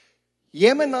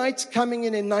 Yemenites coming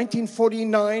in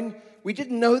 1949, we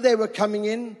didn't know they were coming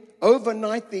in.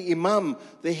 Overnight, the Imam,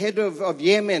 the head of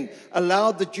Yemen,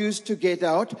 allowed the Jews to get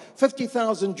out.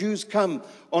 50,000 Jews come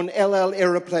on El Al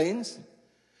aeroplanes.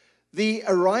 The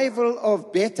arrival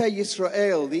of Beta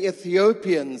Yisrael, the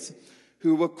Ethiopians,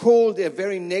 who were called a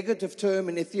very negative term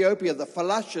in Ethiopia, the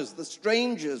falashas, the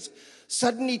strangers,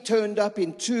 suddenly turned up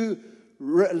in 2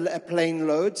 plane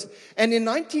loads. And in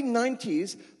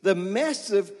 1990s, the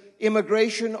massive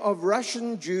immigration of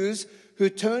Russian Jews who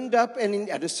turned up, and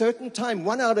at a certain time,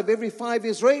 1 out of every 5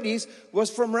 Israelis was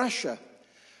from Russia.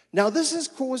 Now, this has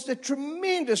caused a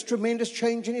tremendous, tremendous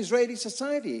change in Israeli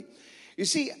society. You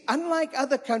see, unlike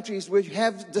other countries which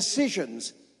have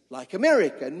decisions, like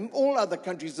America and all other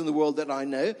countries in the world that I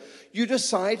know, you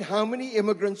decide how many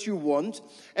immigrants you want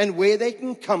and where they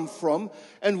can come from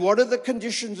and what are the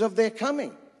conditions of their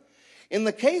coming. In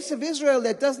the case of Israel,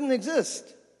 that doesn't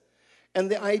exist.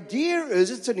 And the idea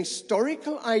is, it's an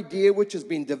historical idea which has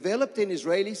been developed in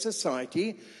Israeli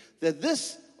society, that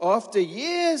this, after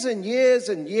years and years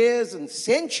and years and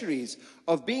centuries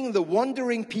of being the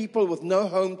wandering people with no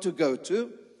home to go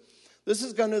to, this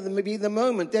is going to be the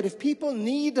moment that if people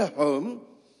need a home,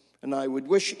 And I would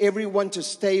wish everyone to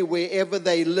stay wherever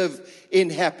they live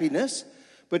in happiness.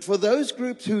 But for those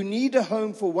groups who need a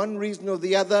home for one reason or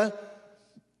the other,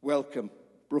 welcome.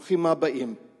 Bruchim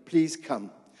Abaim. Please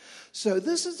come. So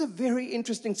this is a very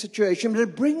interesting situation, but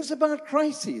it brings about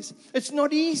crises. It's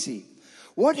not easy.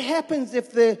 What happens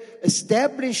if the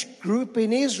established group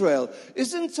in Israel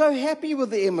isn't so happy with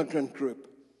the immigrant group?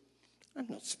 I'm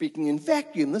not speaking in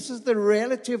vacuum. This is the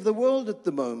reality of the world at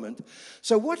the moment.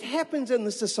 So what happens in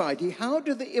the society? How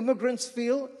do the immigrants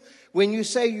feel when you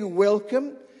say you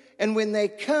welcome? And when they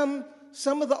come,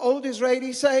 some of the old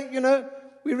Israelis say,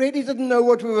 we really didn't know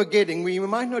what we were getting. We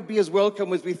might not be as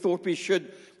welcome as we thought we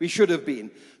should have been.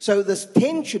 So this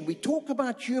tension, we talk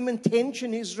about human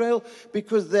tension in Israel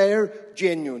because they're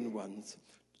genuine ones.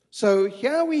 So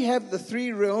here we have the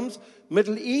three realms: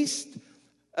 Middle East,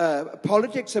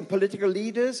 politics and political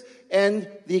leaders, and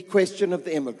the question of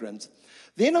the immigrants.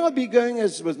 Then I'll be going,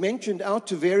 as was mentioned, out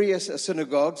to various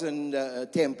synagogues and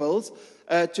temples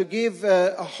to give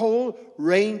a whole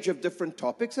range of different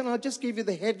topics. And I'll just give you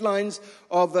the headlines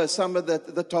of some of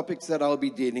the topics that I'll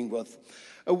be dealing with.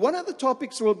 One of the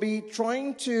topics will be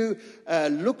trying to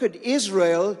look at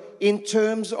Israel in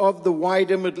terms of the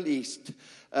wider Middle East.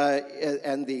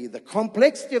 And the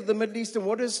complexity of the Middle East and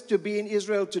what is to be in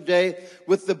Israel today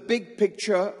with the big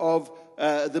picture of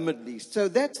the Middle East. So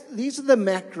these are the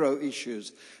macro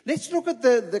issues. Let's look at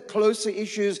the closer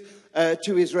issues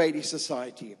to Israeli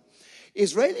society.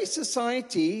 Israeli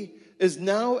society is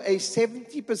now a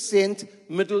 70%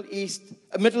 middle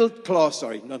class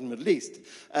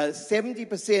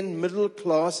 70% middle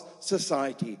class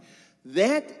society.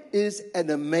 That is an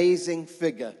amazing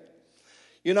figure.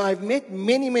 I've met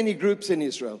many groups in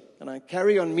Israel, and I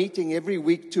carry on meeting every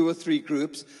week 2 or 3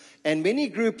 groups, and many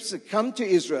groups come to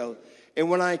Israel. And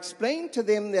when I explain to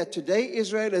them that today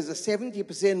Israel is a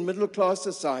 70% middle-class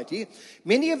society,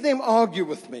 many of them argue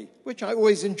with me, which I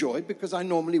always enjoy because I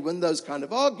normally win those kind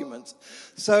of arguments.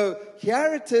 So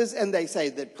here it is, and they say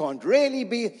that can't really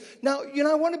be. Now,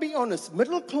 I want to be honest.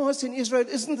 Middle class in Israel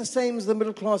isn't the same as the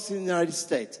middle class in the United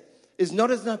States. It's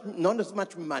not as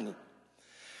much money.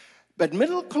 But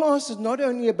middle class is not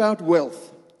only about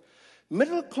wealth.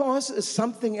 Middle class is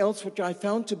something else which I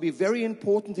found to be very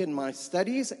important in my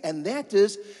studies, and that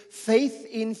is faith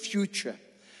in future.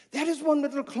 That is what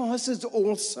middle class is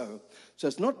also. So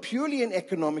it's not purely an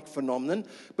economic phenomenon,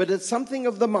 but it's something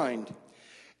of the mind.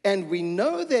 And we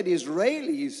know that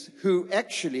Israelis, who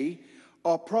actually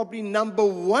are probably number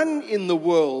 1 in the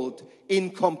world in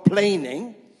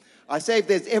complaining, I say if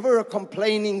there's ever a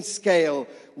complaining scale,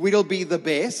 we'll be the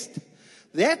best.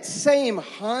 That same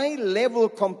high-level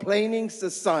complaining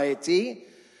society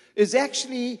is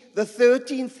actually the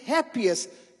 13th happiest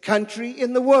country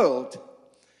in the world.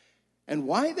 And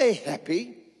why they're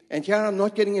happy, and here I'm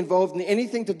not getting involved in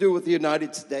anything to do with the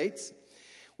United States,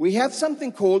 we have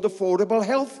something called affordable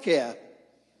health care.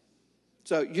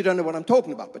 So you don't know what I'm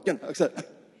talking about, but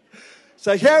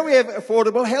So here we have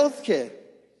affordable health care.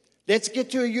 Let's get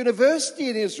to a university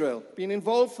in Israel, been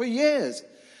involved for years.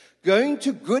 Going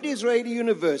to good Israeli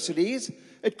universities,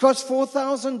 it costs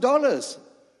 $4,000.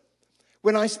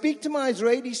 When I speak to my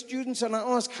Israeli students and I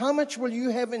ask, how much will you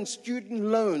have in student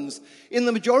loans? In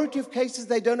the majority of cases,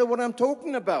 they don't know what I'm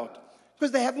talking about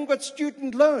because they haven't got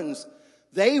student loans.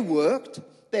 They worked,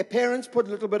 their parents put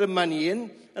a little bit of money in,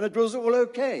 and it was all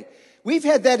okay. We've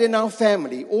had that in our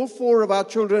family. All 4 of our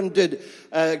children did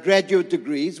graduate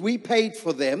degrees. We paid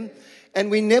for them. And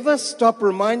we never stop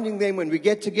reminding them when we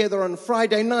get together on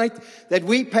Friday night that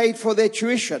we paid for their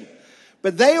tuition.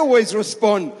 But they always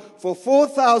respond, for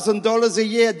 $4,000 a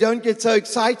year, don't get so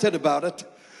excited about it.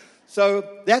 So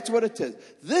that's what it is.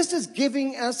 This is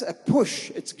giving us a push.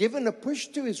 It's given a push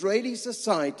to Israeli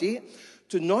society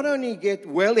to not only get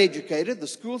well educated, the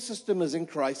school system is in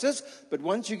crisis, but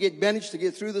once you manage to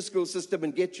get through the school system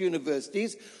and get to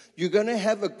universities, you're going to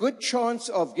have a good chance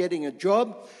of getting a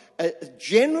job.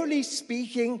 Generally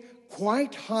speaking,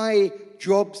 quite high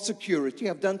job security.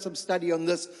 I've done some study on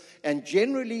this, and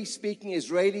generally speaking,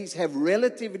 Israelis have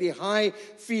relatively high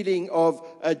feeling of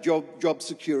job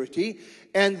security.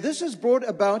 And this has brought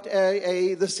about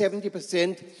the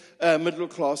 70%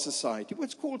 middle-class society,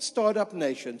 what's called startup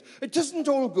nations. It isn't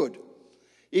all good.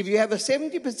 If you have a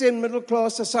 70%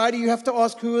 middle-class society, you have to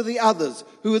ask who are the others,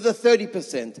 who are the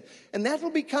 30%. And that will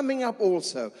be coming up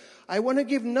also. I want to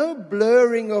give no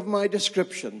blurring of my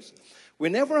descriptions.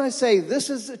 Whenever I say this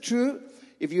is true,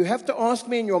 if you have to ask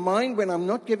me in your mind, when I'm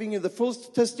not giving you the full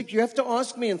statistic, you have to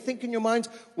ask me and think in your minds,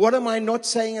 what am I not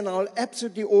saying? And I'll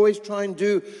absolutely always try and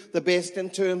do the best in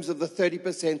terms of the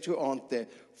 30% who aren't there.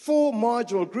 4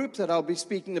 marginal groups that I'll be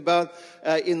speaking about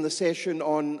in the session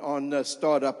on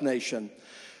Startup Nation.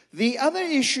 The other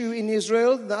issue in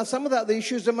Israel, some of the other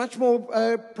issues are much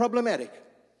more problematic.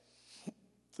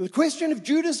 The question of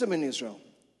Judaism in Israel.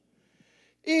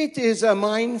 It is a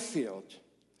minefield.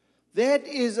 That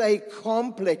is a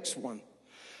complex one.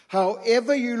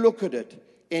 However you look at it,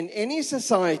 in any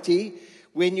society,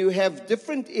 when you have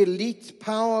different elite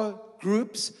power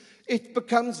groups, it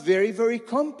becomes very, very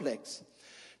complex.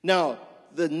 Now,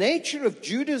 the nature of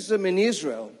Judaism in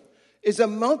Israel is a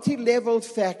multi-leveled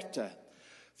factor.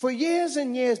 For years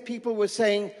and years, people were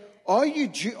saying, are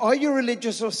you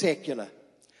religious or secular?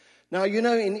 Now, you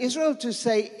know, in Israel, to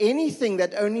say anything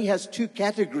that only has 2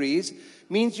 categories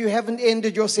means you haven't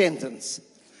ended your sentence.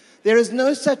 There is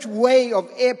no such way of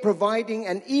providing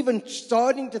and even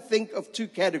starting to think of 2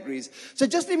 categories. So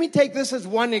just let me take this as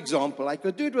one example. I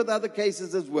could do it with other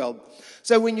cases as well.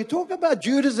 So when you talk about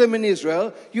Judaism in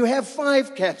Israel, you have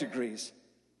 5 categories.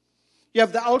 You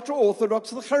have the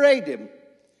ultra-Orthodox, the Haredim.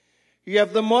 You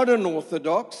have the modern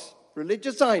Orthodox,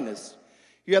 religious Zionists.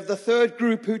 You have the third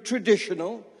group who are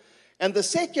traditional, and the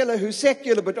secular who are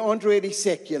secular but aren't really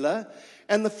secular,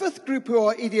 and the 5th group who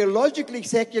are ideologically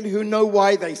secular who know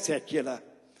why they're secular.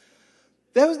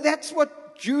 That's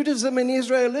what Judaism in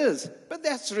Israel is. But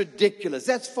that's ridiculous.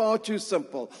 That's far too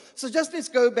simple. So just let's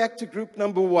go back to group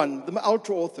number 1, the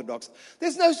ultra-Orthodox.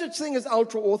 There's no such thing as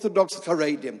ultra-Orthodox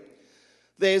Haredim.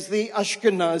 There's the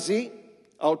Ashkenazi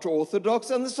ultra-Orthodox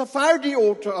and the Sephardi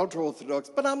ultra-Orthodox.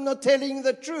 But I'm not telling you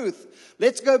the truth.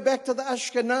 Let's go back to the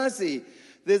Ashkenazi.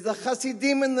 There's the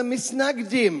Hasidim and the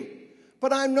Misnagdim.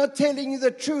 But I'm not telling you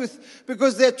the truth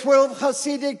because there are 12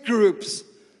 Hasidic groups.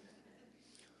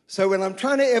 So when I'm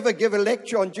trying to ever give a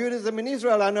lecture on Judaism in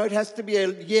Israel, I know it has to be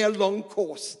a year-long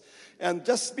course. And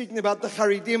just speaking about the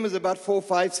Haredim is about 4 or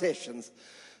 5 sessions.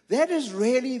 That is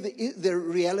really the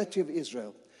reality of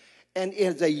Israel. And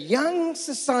as a young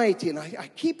society, and I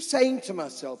keep saying to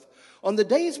myself, on the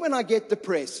days when I get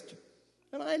depressed,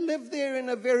 and I live there in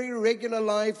a very regular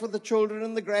life with the children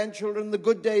and the grandchildren, the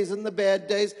good days and the bad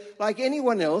days, like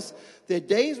anyone else. There are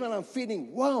days when I'm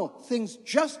feeling, wow, things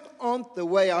just aren't the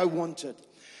way I wanted.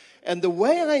 And the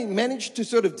way I manage to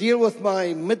sort of deal with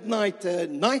my midnight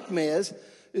nightmares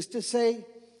is to say,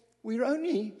 we're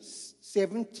only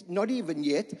 70, not even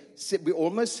yet, we're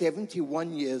almost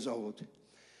 71 years old.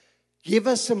 Give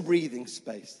us some breathing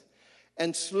space.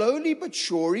 And slowly but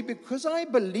surely, because I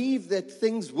believe that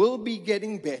things will be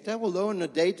getting better, although on a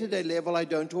day-to-day level I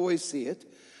don't always see it,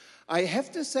 I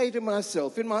have to say to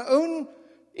myself, in my own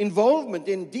involvement,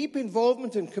 in deep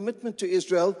involvement and commitment to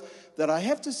Israel, that I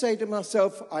have to say to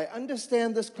myself, I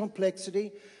understand this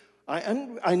complexity,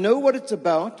 I know what it's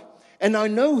about, and I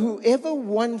know whoever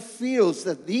one feels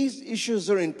that these issues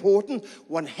are important,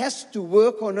 one has to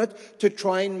work on it to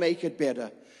try and make it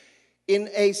better. In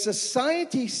a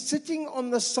society, sitting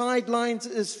on the sidelines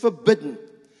is forbidden.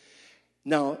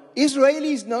 Now,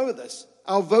 Israelis know this.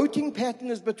 Our voting pattern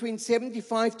is between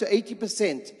 75 to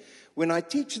 80%. When I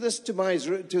teach this to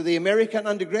the American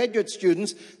undergraduate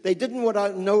students, they didn't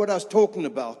know what I was talking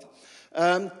about.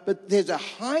 But there's a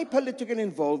high political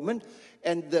involvement,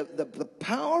 and the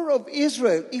power of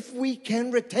Israel, if we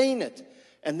can retain it,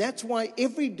 and that's why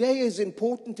every day is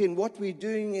important in what we're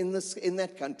doing in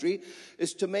that country,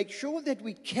 is to make sure that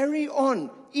we carry on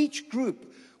each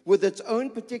group with its own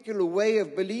particular way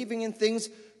of believing in things,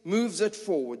 moves it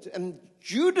forward. And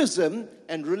Judaism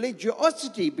and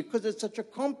religiosity, because it's such a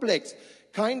complex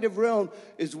kind of realm,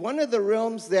 is one of the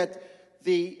realms that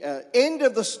the end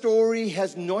of the story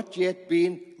has not yet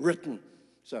been written.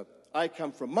 So I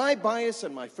come from my bias,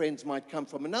 and my friends might come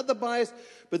from another bias,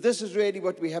 but this is really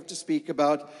what we have to speak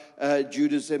about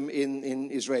Judaism in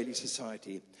Israeli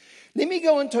society. Let me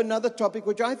go on to another topic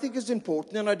which I think is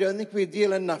important, and I don't think we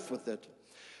deal enough with it.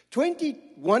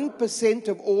 21%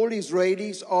 of all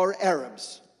Israelis are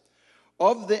Arabs.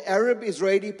 Of the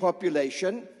Arab-Israeli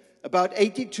population, about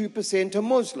 82% are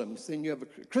Muslims. Then you have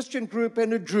a Christian group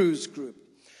and a Druze group.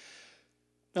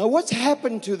 Now, what's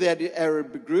happened to that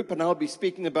Arab group, and I'll be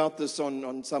speaking about this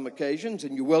on some occasions,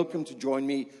 and you're welcome to join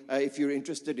me if you're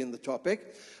interested in the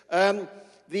topic.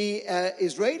 The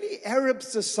Israeli Arab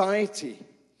society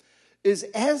is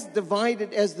as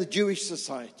divided as the Jewish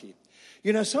society.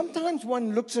 You know, sometimes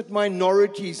one looks at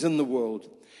minorities in the world,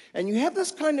 and you have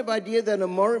this kind of idea that a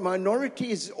minority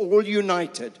is all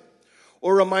united,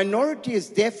 or a minority is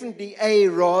definitely A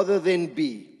rather than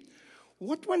B.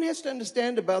 What one has to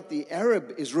understand about the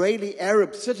Israeli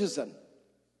Arab citizen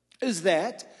is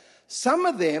that some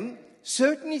of them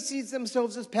certainly see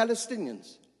themselves as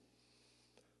Palestinians.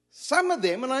 Some of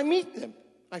them, and I meet them,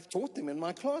 I've taught them in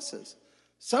my classes,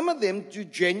 Some of them do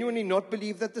genuinely not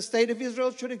believe that the state of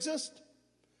Israel should exist.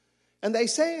 And they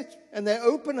say it, and they're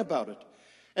open about it.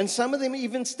 And some of them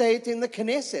even state in the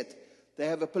Knesset. They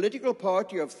have a political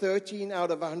party of 13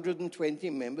 out of 120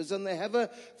 members, and they have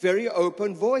a very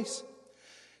open voice.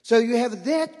 So you have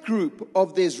that group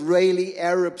of the Israeli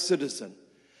Arab citizen.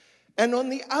 And on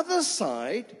the other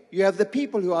side, you have the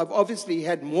people who I've obviously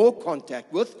had more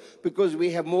contact with because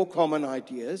we have more common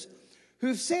ideas,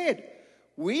 who've said,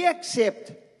 we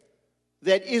accept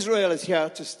that Israel is here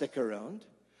to stick around.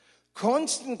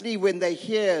 Constantly, when they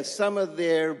hear some of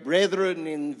their brethren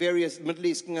in various Middle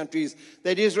Eastern countries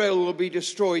that Israel will be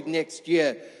destroyed next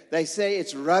year, they say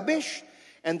it's rubbish.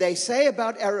 And they say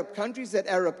about Arab countries that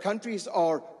Arab countries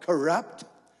are corrupt.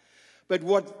 But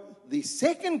what the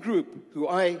second group, who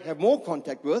I have more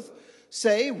contact with,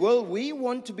 say, well, we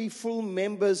want to be full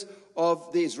members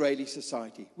of the Israeli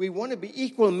society. We want to be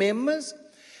equal members.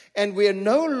 And we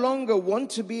no longer want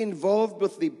to be involved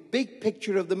with the big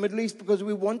picture of the Middle East because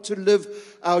we want to live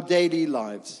our daily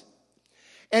lives.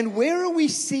 And where are we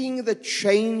seeing the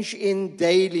change in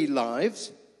daily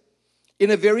lives?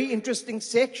 In a very interesting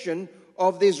section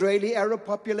of the Israeli Arab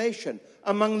population,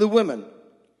 among the women.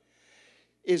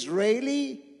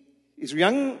 Young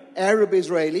Arab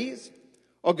Israelis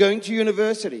are going to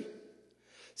university.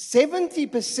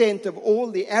 70% of all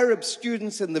the Arab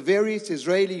students in the various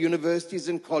Israeli universities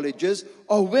and colleges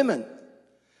are women.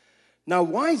 Now,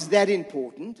 why is that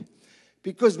important?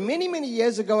 Because many, many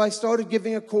years ago, I started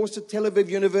giving a course at Tel Aviv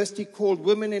University called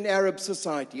Women in Arab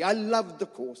Society. I loved the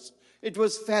course. It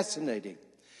was fascinating.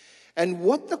 And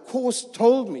what the course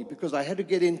told me, because I had to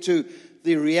get into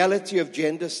the reality of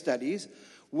gender studies,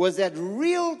 was that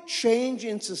real change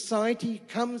in society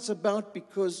comes about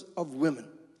because of women.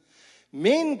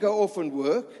 Men go off and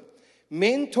work.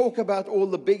 Men talk about all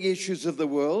the big issues of the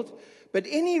world. But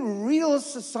any real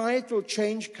societal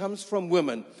change comes from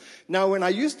women. Now, when I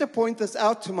used to point this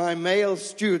out to my male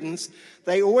students,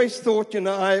 they always thought,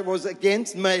 I was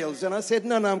against males. And I said,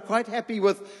 no, I'm quite happy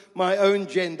with my own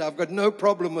gender. I've got no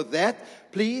problem with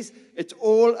that. Please, it's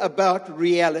all about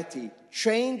reality.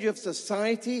 Change of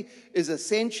society is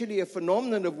essentially a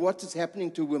phenomenon of what is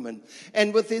happening to women.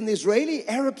 And within the Israeli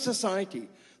Arab society,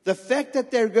 the fact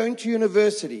that they're going to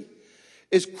university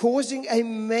is causing a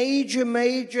major,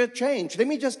 major change. Let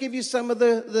me just give you some of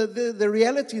the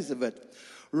realities of it.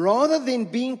 Rather than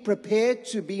being prepared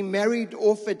to be married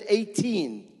off at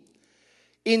 18,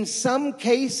 in some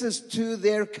cases to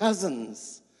their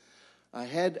cousins. I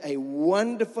had a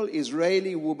wonderful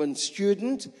Israeli woman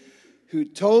student who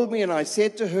told me, and I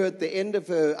said to her at the end of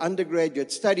her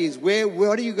undergraduate studies,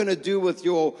 what are you going to do with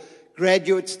your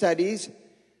graduate studies?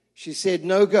 She said,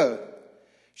 no go.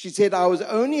 She said, I was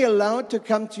only allowed to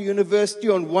come to university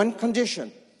on one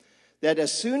condition, that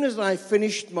as soon as I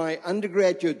finished my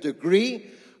undergraduate degree,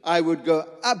 I would go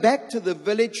back to the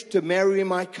village to marry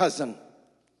my cousin.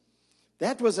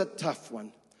 That was a tough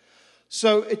one.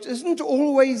 So it isn't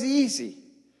always easy.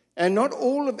 And not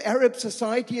all of Arab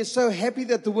society is so happy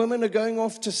that the women are going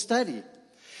off to study.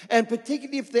 And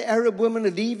particularly if the Arab women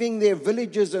are leaving their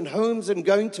villages and homes and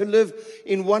going to live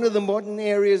in one of the modern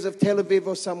areas of Tel Aviv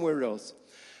or somewhere else.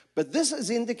 But this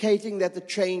is indicating that the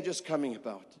change is coming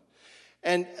about.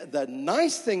 And the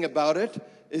nice thing about it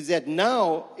is that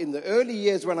now, in the early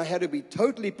years when I had to be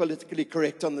totally politically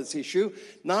correct on this issue,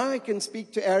 now I can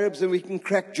speak to Arabs and we can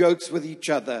crack jokes with each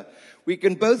other. We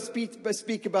can both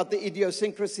speak about the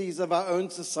idiosyncrasies of our own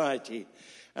society.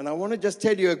 And I want to just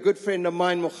tell you, a good friend of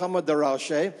mine, Muhammad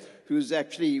Darashe, who's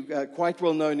actually quite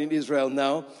well known in Israel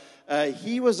now,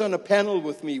 he was on a panel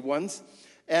with me once,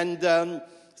 and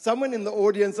someone in the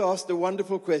audience asked a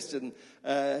wonderful question.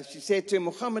 She said to him,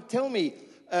 Muhammad, tell me,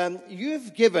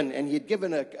 you've given, and he'd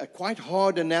given a quite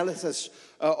hard analysis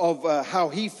of how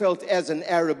he felt as an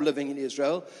Arab living in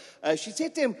Israel. She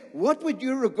said to him, what would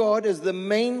you regard as the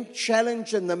main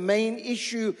challenge and the main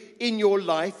issue in your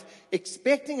life,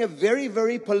 expecting a very,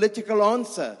 very political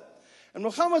answer? And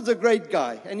Muhammad's a great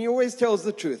guy, and he always tells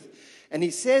the truth. And he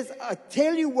says, I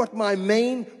tell you what my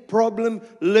main problem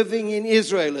living in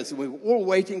Israel is. And we were all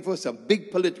waiting for some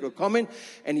big political comment.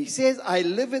 And he says, I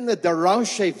live in the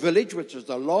Darashe village, which is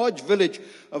a large village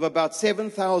of about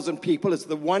 7,000 people. It's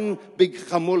the one big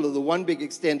chamula, the one big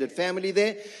extended family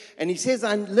there. And he says,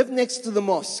 I live next to the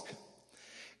mosque.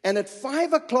 And at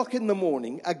 5 o'clock in the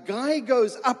morning, a guy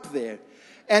goes up there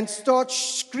and starts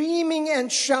screaming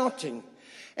and shouting.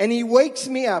 And he wakes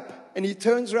me up. And he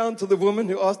turns around to the woman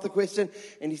who asked the question,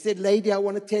 and he said, lady, I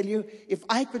want to tell you, if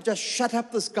I could just shut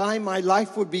up this guy, my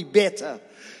life would be better.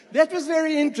 That was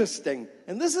very interesting.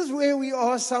 And this is where we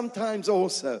are sometimes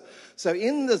also. So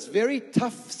in this very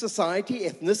tough society,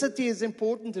 ethnicity is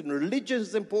important and religion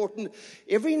is important.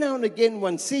 Every now and again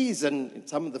one sees, and in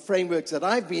some of the frameworks that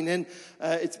I've been in,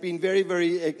 it's been very,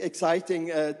 very exciting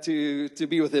to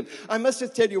be with him. I must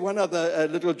just tell you one other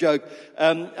little joke.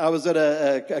 I was at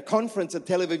a conference at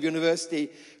Tel Aviv University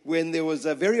when there was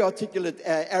a very articulate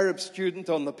Arab student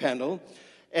on the panel.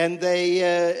 And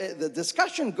the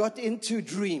discussion got into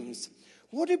dreams.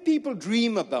 What do people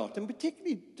dream about? And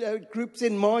particularly groups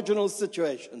in marginal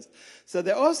situations. So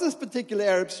they asked this particular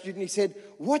Arab student, he said,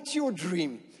 what's your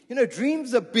dream? You know,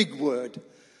 dream's a big word.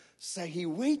 So he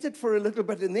waited for a little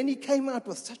bit, and then he came out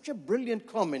with such a brilliant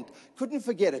comment. Couldn't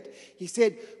forget it. He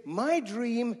said, my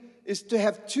dream is to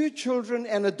have 2 children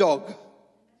and a dog.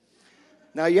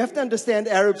 Now, you have to understand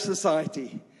Arab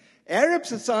society. Arab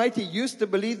society used to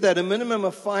believe that a minimum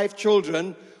of 5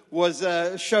 children was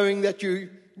showing that you're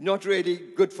not really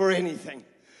good for anything.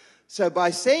 So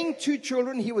by saying 2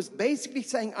 children, he was basically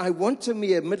saying, I want to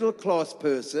be a middle-class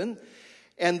person.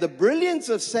 And the brilliance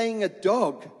of saying a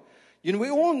dog, you know, we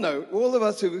all know, all of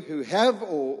us who have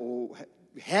or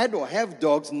had or have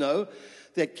dogs know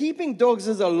that keeping dogs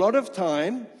is a lot of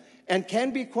time and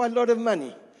can be quite a lot of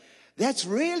money. That's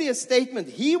really a statement.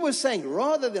 He was saying,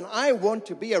 rather than I want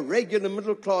to be a regular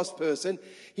middle-class person,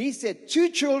 he said 2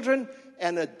 children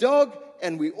and a dog,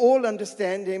 and we all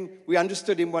understand him. We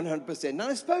understood him 100%. Now,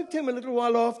 I spoke to him a little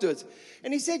while afterwards,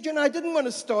 and he said, you know, I didn't want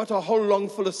to start a whole long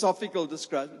philosophical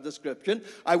description.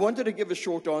 I wanted to give a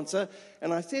short answer,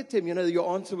 and I said to him, you know,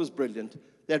 your answer was brilliant.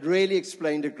 That really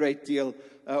explained a great deal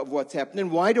of what's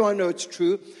happening. Why do I know it's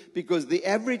true? Because the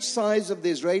average size of the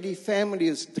Israeli family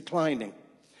is declining,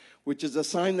 which is a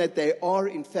sign that they are,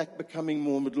 in fact, becoming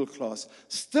more middle class.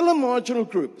 Still a marginal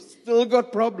group, still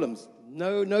got problems,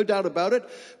 no doubt about it.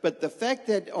 But the fact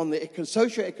that on the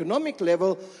socio-economic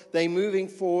level, they're moving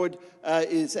forward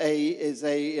is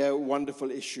a wonderful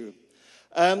issue.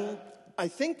 I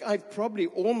think I've probably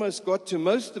almost got to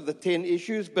most of the 10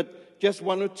 issues, but just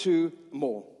 1 or 2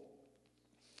 more.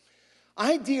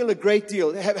 I deal a great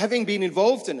deal, having been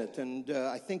involved in it, and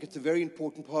I think it's a very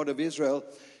important part of Israel,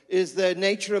 is the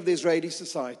nature of the Israeli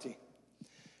society.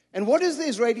 And what is the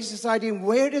Israeli society, and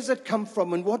where does it come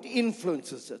from, and what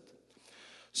influences it?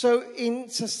 So in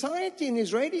society, in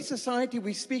Israeli society,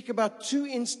 we speak about 2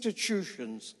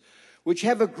 institutions which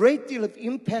have a great deal of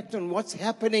impact on what's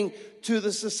happening to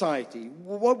the society,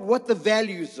 what the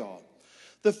values are.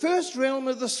 The first realm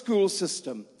is the school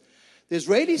system. The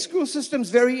Israeli school system is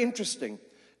very interesting.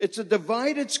 It's a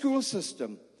divided school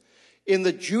system. In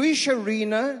the Jewish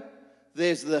arena,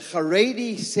 there's the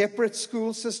Haredi separate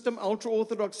school system,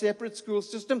 ultra-Orthodox separate school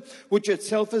system, which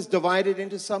itself is divided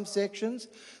into some sections.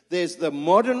 There's the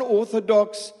modern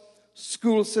Orthodox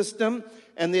school system,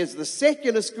 and there's the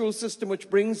secular school system, which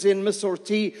brings in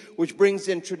Masorti, which brings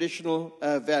in traditional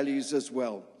values as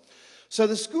well. So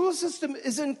the school system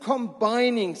isn't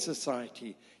combining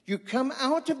society. You come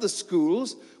out of the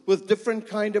schools with different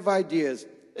kind of ideas.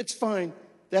 It's fine.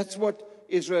 That's what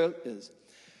Israel is.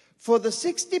 For the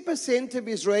 60% of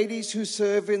Israelis who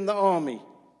serve in the army,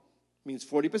 means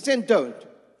 40% don't.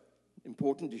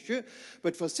 Important issue.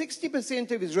 But for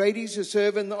 60% of Israelis who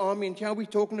serve in the army, and here we're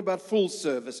talking about full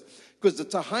service, because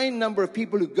it's a high number of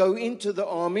people who go into the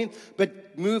army,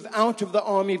 but move out of the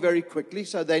army very quickly,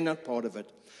 so they're not part of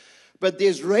it. But the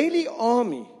Israeli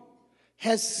army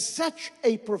has such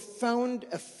a profound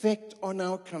effect on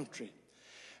our country.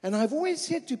 And I've always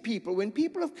said to people, when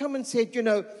people have come and said, you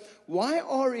know, why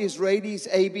are Israelis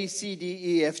A, B, C, D,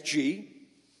 E, F, G?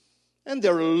 And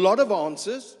there are a lot of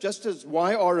answers, just as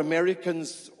why are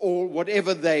Americans or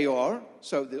whatever they are.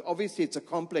 So obviously it's a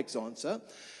complex answer.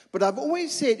 But I've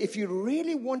always said, if you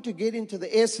really want to get into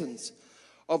the essence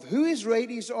of who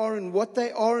Israelis are and what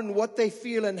they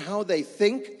feel and how they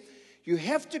think, you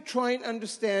have to try and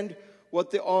understand what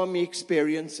the army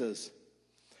experiences.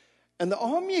 And the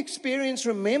army experience,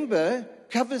 remember,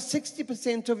 covers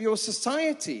 60% of your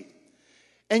society.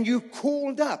 And you're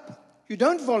called up. You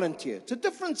don't volunteer. It's a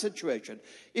different situation.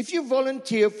 If you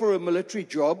volunteer for a military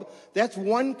job, that's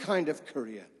one kind of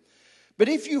career. But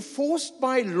if you're forced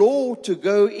by law to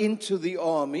go into the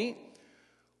army,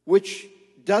 which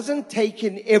doesn't take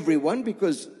in everyone,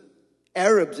 because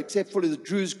Arabs, except for the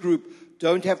Druze group,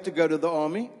 don't have to go to the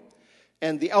army,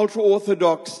 and the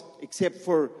ultra-Orthodox, except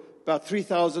for about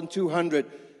 3,200,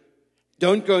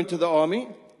 don't go into the army.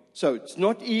 So it's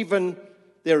not even,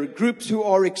 there are groups who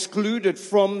are excluded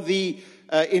from the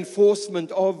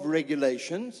enforcement of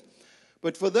regulations.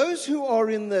 But for those who are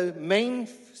in the main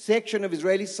section of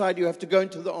Israeli society, you have to go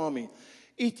into the army.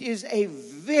 It is a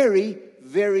very,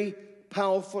 very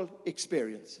powerful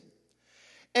experience.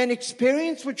 An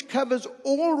experience which covers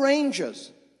all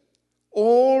ranges,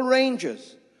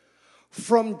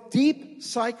 from deep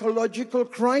psychological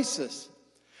crisis.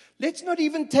 Let's not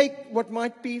even take what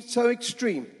might be so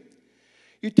extreme.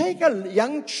 You take a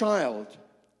young child,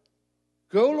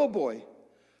 girl or boy,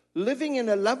 living in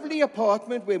a lovely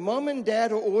apartment where mom and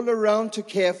dad are all around to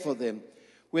care for them,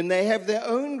 when they have their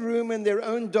own room and their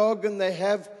own dog and they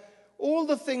have all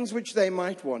the things which they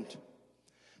might want.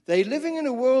 They're living in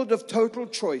a world of total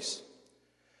choice.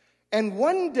 And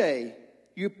one day,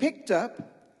 you picked up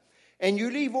and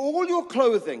you leave all your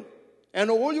clothing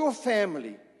and all your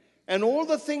family and all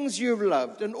the things you've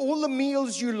loved and all the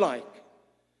meals you like.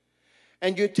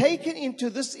 And you're taken into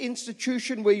this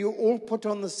institution where you all put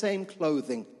on the same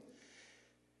clothing.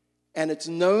 And it's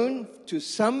known to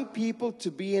some people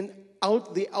to be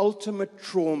the ultimate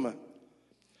trauma.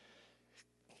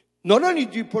 Not only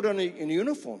do you put on a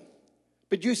uniform,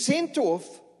 but you're sent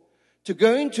off to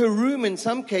go into a room in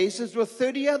some cases with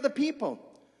 30 other people.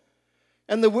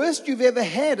 And the worst you've ever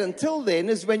had until then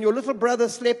is when your little brother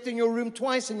slept in your room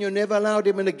twice and you never allowed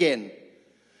him in again.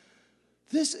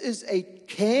 This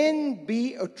can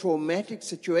be a traumatic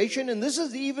situation, and this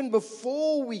is even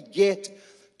before we get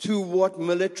to what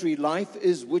military life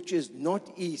is, which is not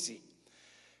easy.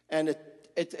 And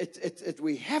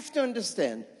we have to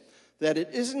understand that it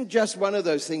isn't just one of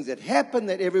those things that happen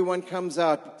that everyone comes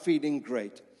out feeling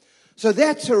great. So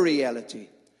that's a reality.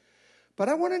 But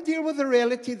I want to deal with a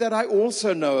reality that I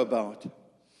also know about.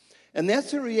 And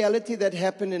that's a reality that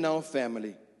happened in our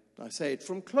family. I say it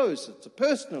from close. It's a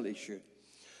personal issue.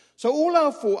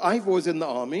 So I was in the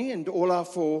army, and all our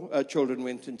 4 children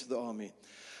went into the army.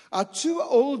 Our 2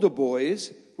 older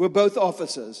boys were both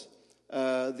officers.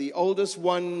 The oldest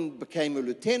one became a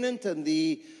lieutenant, and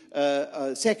the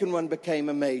second one became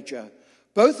a major.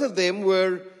 Both of them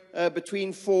were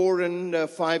between 4 and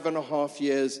 5.5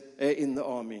 years in the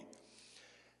army.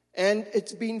 And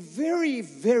it's been very,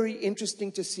 very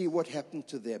interesting to see what happened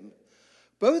to them.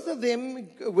 Both of them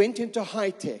went into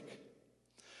high tech.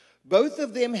 Both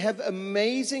of them have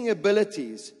amazing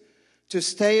abilities to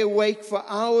stay awake for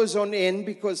hours on end,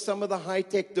 because some of the high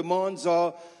tech demands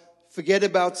are, forget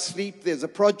about sleep. There's a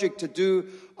project to do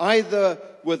either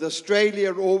with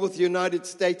Australia or with the United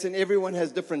States, and everyone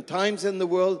has different times in the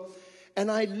world. And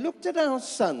I looked at our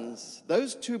sons,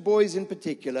 those 2 boys in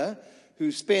particular,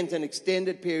 who spent an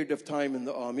extended period of time in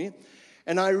the army,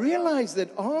 and I realized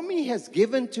that army has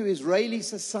given to Israeli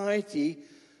society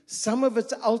some of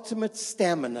its ultimate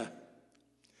stamina.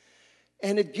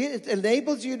 And it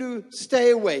enables you to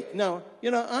stay awake. Now,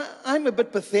 I'm a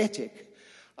bit pathetic.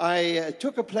 I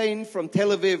took a plane from Tel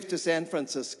Aviv to San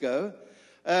Francisco,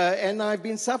 and I've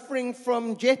been suffering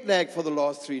from jet lag for the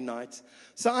last 3 nights.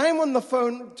 So I'm on the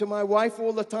phone to my wife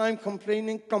all the time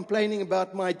complaining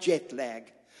about my jet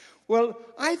lag. Well,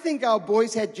 I think our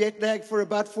boys had jet lag for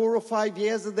about 4 or 5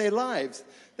 years of their lives.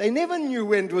 They never knew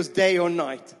when it was day or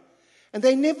night. And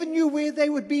they never knew where they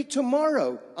would be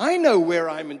tomorrow. I know where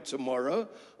I'm in tomorrow.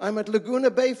 I'm at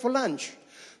Laguna Bay for lunch.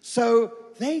 So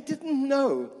they didn't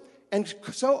know. And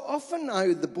so often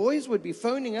the boys would be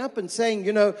phoning up and saying,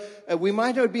 we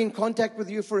might not be in contact with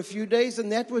you for a few days.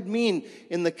 And that would mean,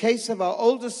 in the case of our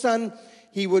oldest son,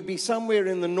 he would be somewhere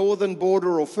in the northern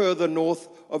border or further north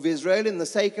of Israel. In the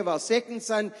sake of our second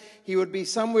son, he would be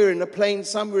somewhere in a plane,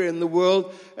 somewhere in the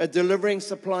world, delivering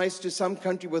supplies to some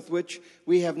country with which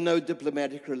we have no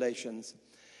diplomatic relations.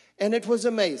 And it was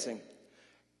amazing.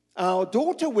 Our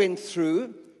daughter went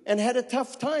through and had a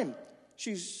tough time.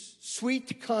 She's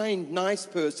sweet, kind, nice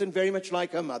person, very much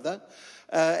like her mother.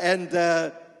 And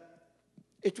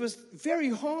it was very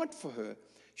hard for her.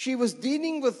 She was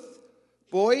dealing with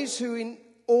boys who in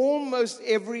almost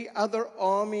every other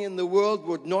army in the world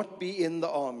would not be in the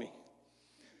army.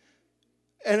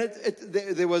 And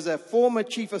there was a former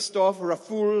chief of staff,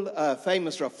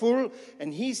 famous Raful,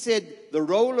 and he said the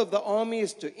role of the army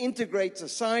is to integrate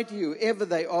society, whoever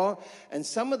they are. And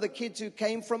some of the kids who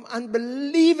came from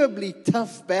unbelievably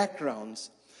tough backgrounds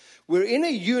were in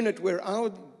a unit where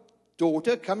our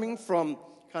daughter, coming from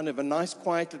kind of a nice,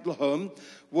 quiet little home,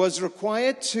 was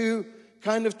required to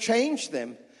kind of change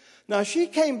them. Now, she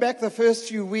came back the first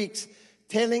few weeks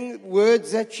telling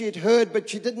words that she had heard, but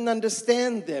she didn't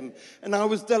understand them. And I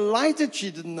was delighted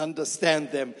she didn't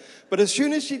understand them. But as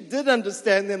soon as she did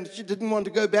understand them, she didn't want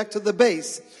to go back to the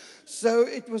base. So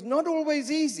it was not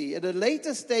always easy. At a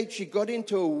later stage, she got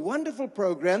into a wonderful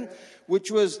program,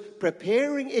 which was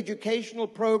preparing educational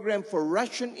program for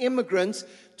Russian immigrants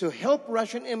to help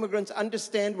Russian immigrants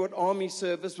understand what army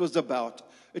service was about.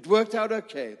 It worked out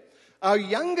okay. Our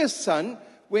youngest son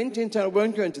went into, I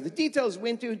won't go into the details,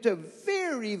 went into a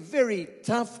very, very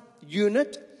tough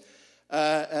unit.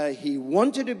 He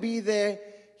wanted to be there.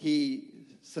 He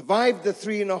survived the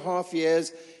 3.5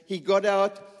 years. He got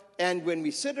out, and when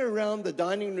we sit around the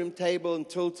dining room table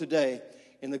until today,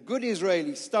 in a good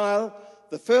Israeli style,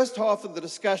 the first half of the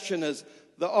discussion is,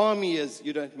 the army is,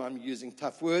 you don't mind me using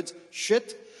tough words,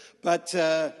 shit, but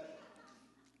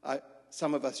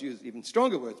some of us use even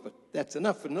stronger words, but that's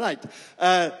enough for tonight.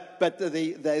 But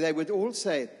they would all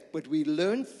say, but we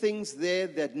learned things there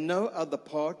that no other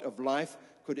part of life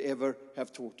could ever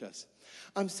have taught us.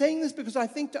 I'm saying this because I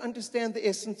think to understand the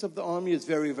essence of the army is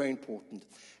very, very important.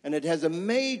 And it has a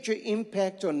major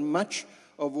impact on much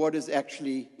of what is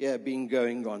actually been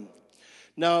going on.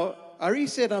 Now, Ari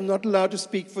said I'm not allowed to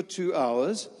speak for 2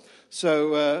 hours,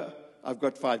 so I've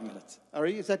got 5 minutes.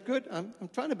 Ari, is that good? I'm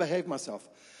trying to behave myself.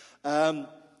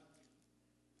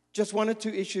 Just 1 or 2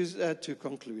 issues to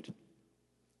conclude.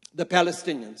 The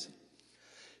Palestinians.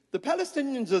 The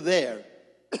Palestinians are there.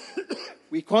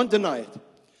 We can't deny it.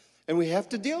 And we have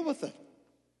to deal with it.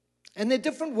 And there are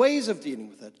different ways of dealing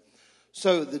with it.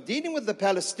 So the dealing with the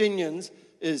Palestinians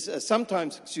is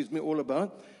sometimes, all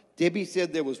about. Debbie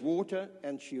said there was water,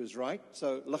 and she was right.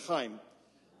 So, l'chaim.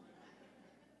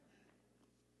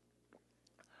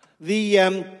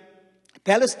 The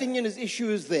Palestinian issue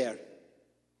is there.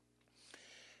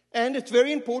 And it's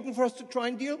very important for us to try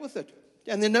and deal with it.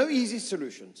 And there are no easy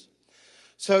solutions.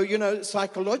 So,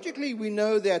 psychologically, we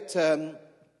know that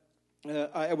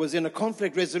I was in a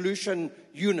conflict resolution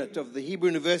unit of the Hebrew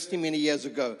University many years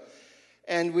ago.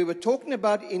 And we were talking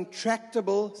about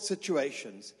intractable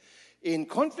situations. In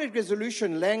conflict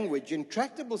resolution language,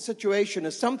 intractable situation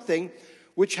is something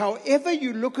which, however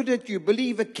you look at it, you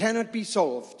believe it cannot be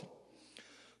solved.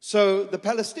 So the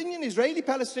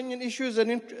Israeli-Palestinian issue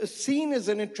is seen as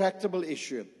an intractable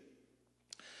issue.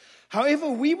 However,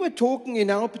 we were talking in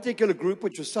our particular group,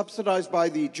 which was subsidized by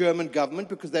the German government,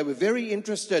 because they were very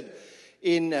interested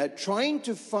in trying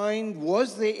to find,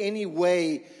 was there any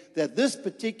way that this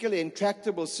particular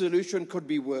intractable solution could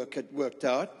be worked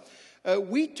out.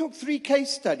 We took 3 case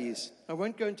studies. I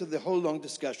won't go into the whole long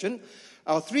discussion.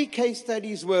 Our 3 case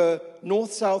studies were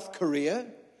North-South Korea,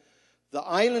 the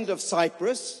island of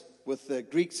Cyprus, with the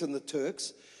Greeks and the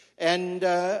Turks, and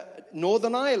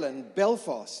Northern Ireland,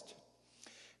 Belfast.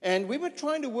 And we were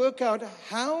trying to work out,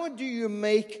 how do you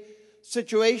make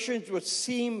situations which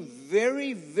seem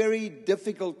very, very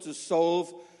difficult to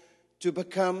solve to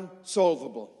become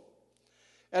solvable?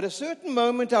 At a certain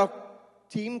moment, our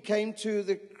team came to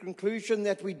the conclusion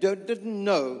that we didn't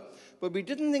know, but we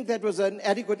didn't think that was an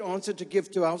adequate answer to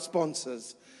give to our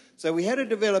sponsors. So we had to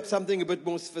develop something a bit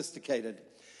more sophisticated.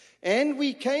 And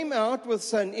we came out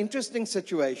with an interesting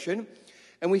situation.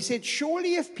 And we said,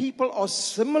 surely if people are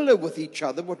similar with each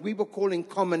other, what we were calling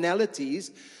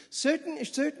commonalities,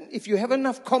 if you have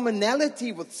enough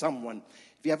commonality with someone,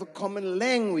 if you have a common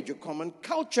language, a common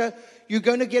culture, you're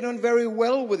going to get on very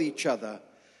well with each other.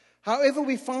 However,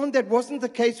 we found that wasn't the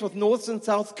case with North and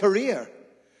South Korea,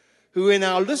 who in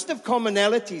our list of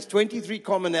commonalities, 23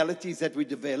 commonalities that we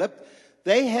developed,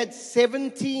 they had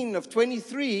 17 of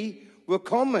 23 were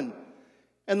common.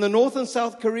 And the North and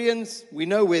South Koreans, we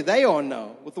know where they are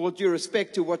now. With all due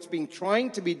respect to what's been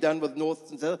trying to be done with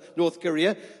North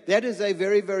Korea, that is a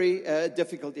very, very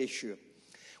difficult issue.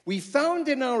 We found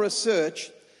in our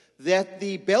research that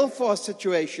the Belfast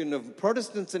situation of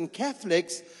Protestants and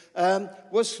Catholics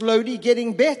was slowly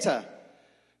getting better.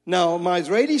 Now, my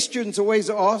Israeli students always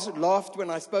laughed when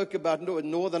I spoke about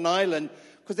Northern Ireland,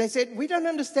 because they said, we don't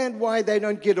understand why they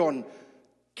don't get on.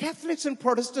 Catholics and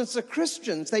Protestants are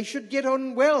Christians. They should get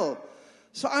on well.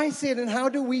 So I said, and how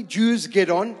do we Jews get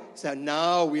on? So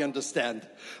now we understand.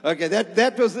 Okay,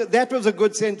 that was a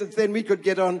good sentence. Then we could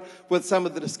get on with some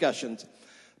of the discussions.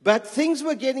 But things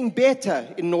were getting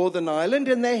better in Northern Ireland,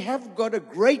 and they have got a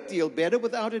great deal better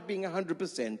without it being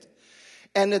 100%.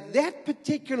 And at that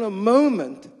particular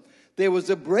moment, there was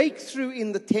a breakthrough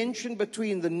in the tension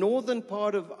between the northern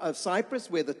part of Cyprus,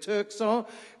 where the Turks are,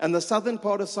 and the southern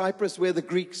part of Cyprus, where the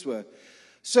Greeks were.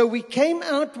 So we came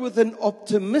out with an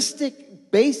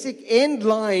optimistic, basic end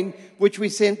line, which we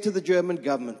sent to the German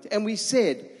government. And we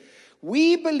said,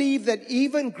 we believe that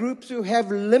even groups who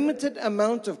have limited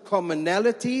amount of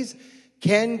commonalities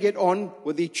can get on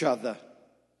with each other.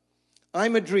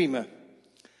 I'm a dreamer.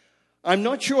 I'm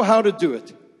not sure how to do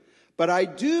it. But I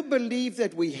do believe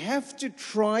that we have to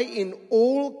try in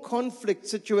all conflict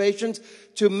situations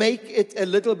to make it a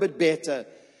little bit better.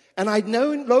 And I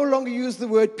no longer use the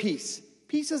word peace.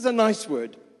 Peace is a nice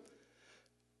word.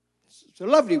 It's a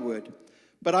lovely word.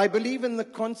 But I believe in the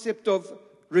concept of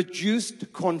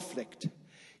reduced conflict.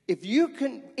 If you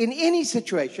can, in any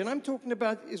situation, I'm talking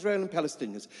about Israel and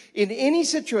Palestinians, in any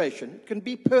situation, it can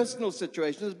be personal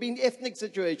situations, it's been ethnic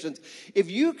situations, if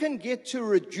you can get to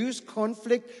reduce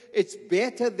conflict, it's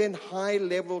better than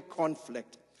high-level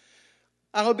conflict.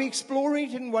 I'll be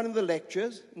exploring it in one of the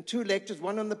lectures, in 2 lectures,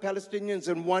 one on the Palestinians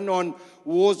and one on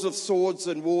wars of swords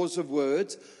and wars of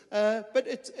words. But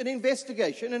it's an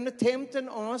investigation, an attempt, an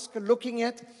ask, looking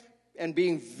at and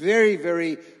being very,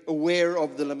 very aware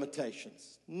of the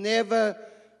limitations.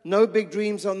 No big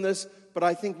dreams on this, but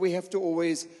I think we have to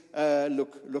always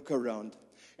look around.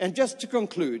 And just to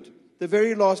conclude, the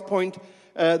very last point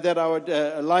that I would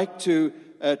like to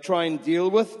try and deal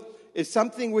with is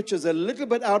something which is a little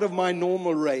bit out of my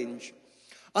normal range.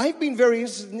 I've been very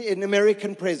interested in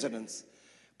American presidents,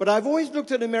 but I've always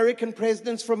looked at American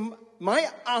presidents from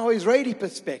our Israeli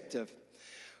perspective.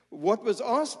 What was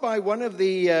asked by one of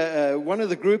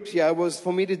the groups here was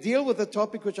for me to deal with a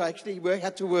topic which I actually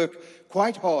had to work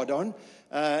quite hard on,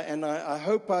 and I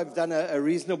hope I've done a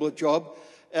reasonable job.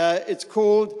 It's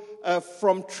called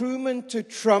From Truman to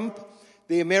Trump,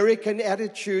 the American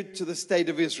Attitude to the State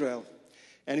of Israel.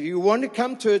 And if you want to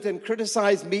come to it and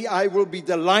criticize me, I will be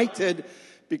delighted,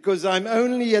 because I'm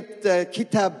only at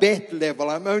Kita Bet level.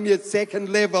 I'm only at 2nd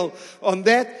level on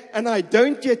that, and I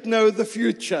don't yet know the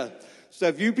future. So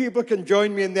if you people can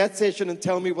join me in that session and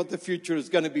tell me what the future is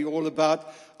going to be all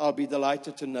about, I'll be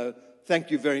delighted to know.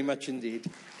 Thank you very much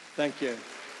indeed. Thank you.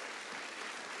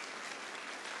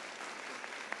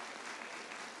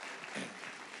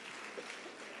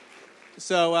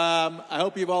 So I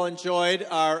hope you've all enjoyed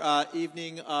our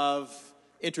evening of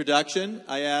introduction.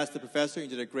 I asked the professor, he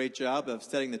did a great job of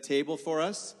setting the table for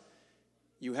us.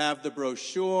 You have the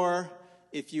brochure.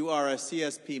 If you are a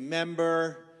CSP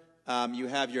member, you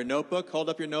have your notebook. Hold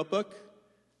up your notebook.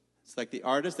 It's like the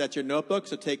artist. That's your notebook.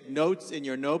 So take notes in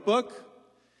your notebook.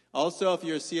 Also, if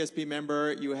you're a CSP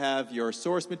member, you have your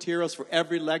source materials for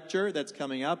every lecture that's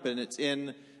coming up, and it's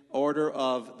in order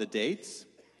of the dates.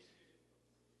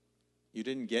 You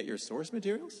didn't get your source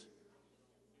materials?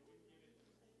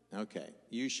 Okay.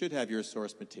 You should have your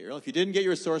source material. If you didn't get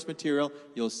your source material,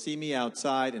 you'll see me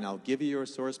outside, and I'll give you your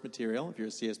source material if you're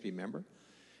a CSP member.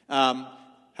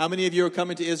 How many of you are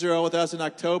coming to Israel with us in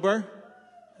October?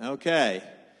 Okay.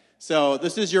 So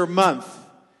this is your month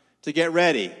to get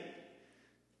ready.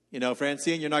 You know,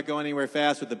 Francine, you're not going anywhere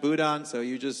fast with the boot on, so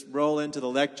you just roll into the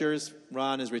lectures.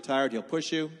 Ron is retired. He'll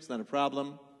push you. It's not a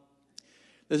problem.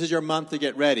 This is your month to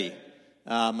get ready.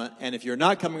 And if you're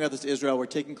not coming with us to Israel, we're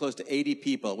taking close to 80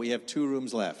 people. We have 2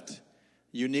 rooms left.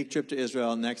 Unique trip to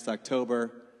Israel next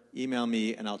October. Email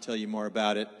me, and I'll tell you more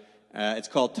about it. It's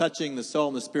called Touching the Soul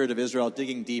and the Spirit of Israel,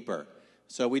 Digging Deeper.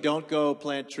 So we don't go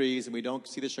plant trees, and we don't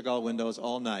see the Chagall windows,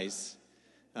 all nice.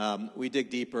 We dig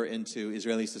deeper into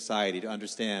Israeli society to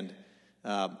understand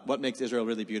what makes Israel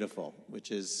really beautiful,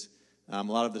 which is a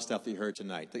lot of the stuff that you heard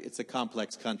tonight. It's a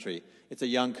complex country. It's a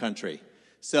young country.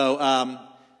 So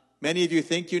many of you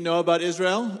think you know about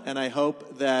Israel, and I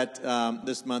hope that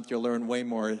this month you'll learn way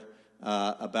more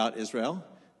about Israel.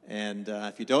 And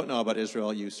if you don't know about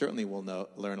Israel, you certainly will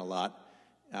learn a lot.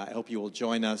 I hope you will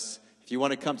join us. If you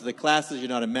want to come to the classes, you're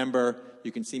not a member,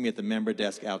 you can see me at the member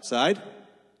desk outside.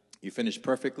 You finished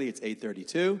perfectly. It's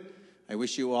 8:32. I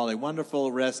wish you all a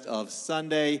wonderful rest of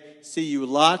Sunday. See you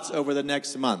lots over the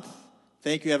next month.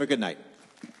 Thank you. Have a good night.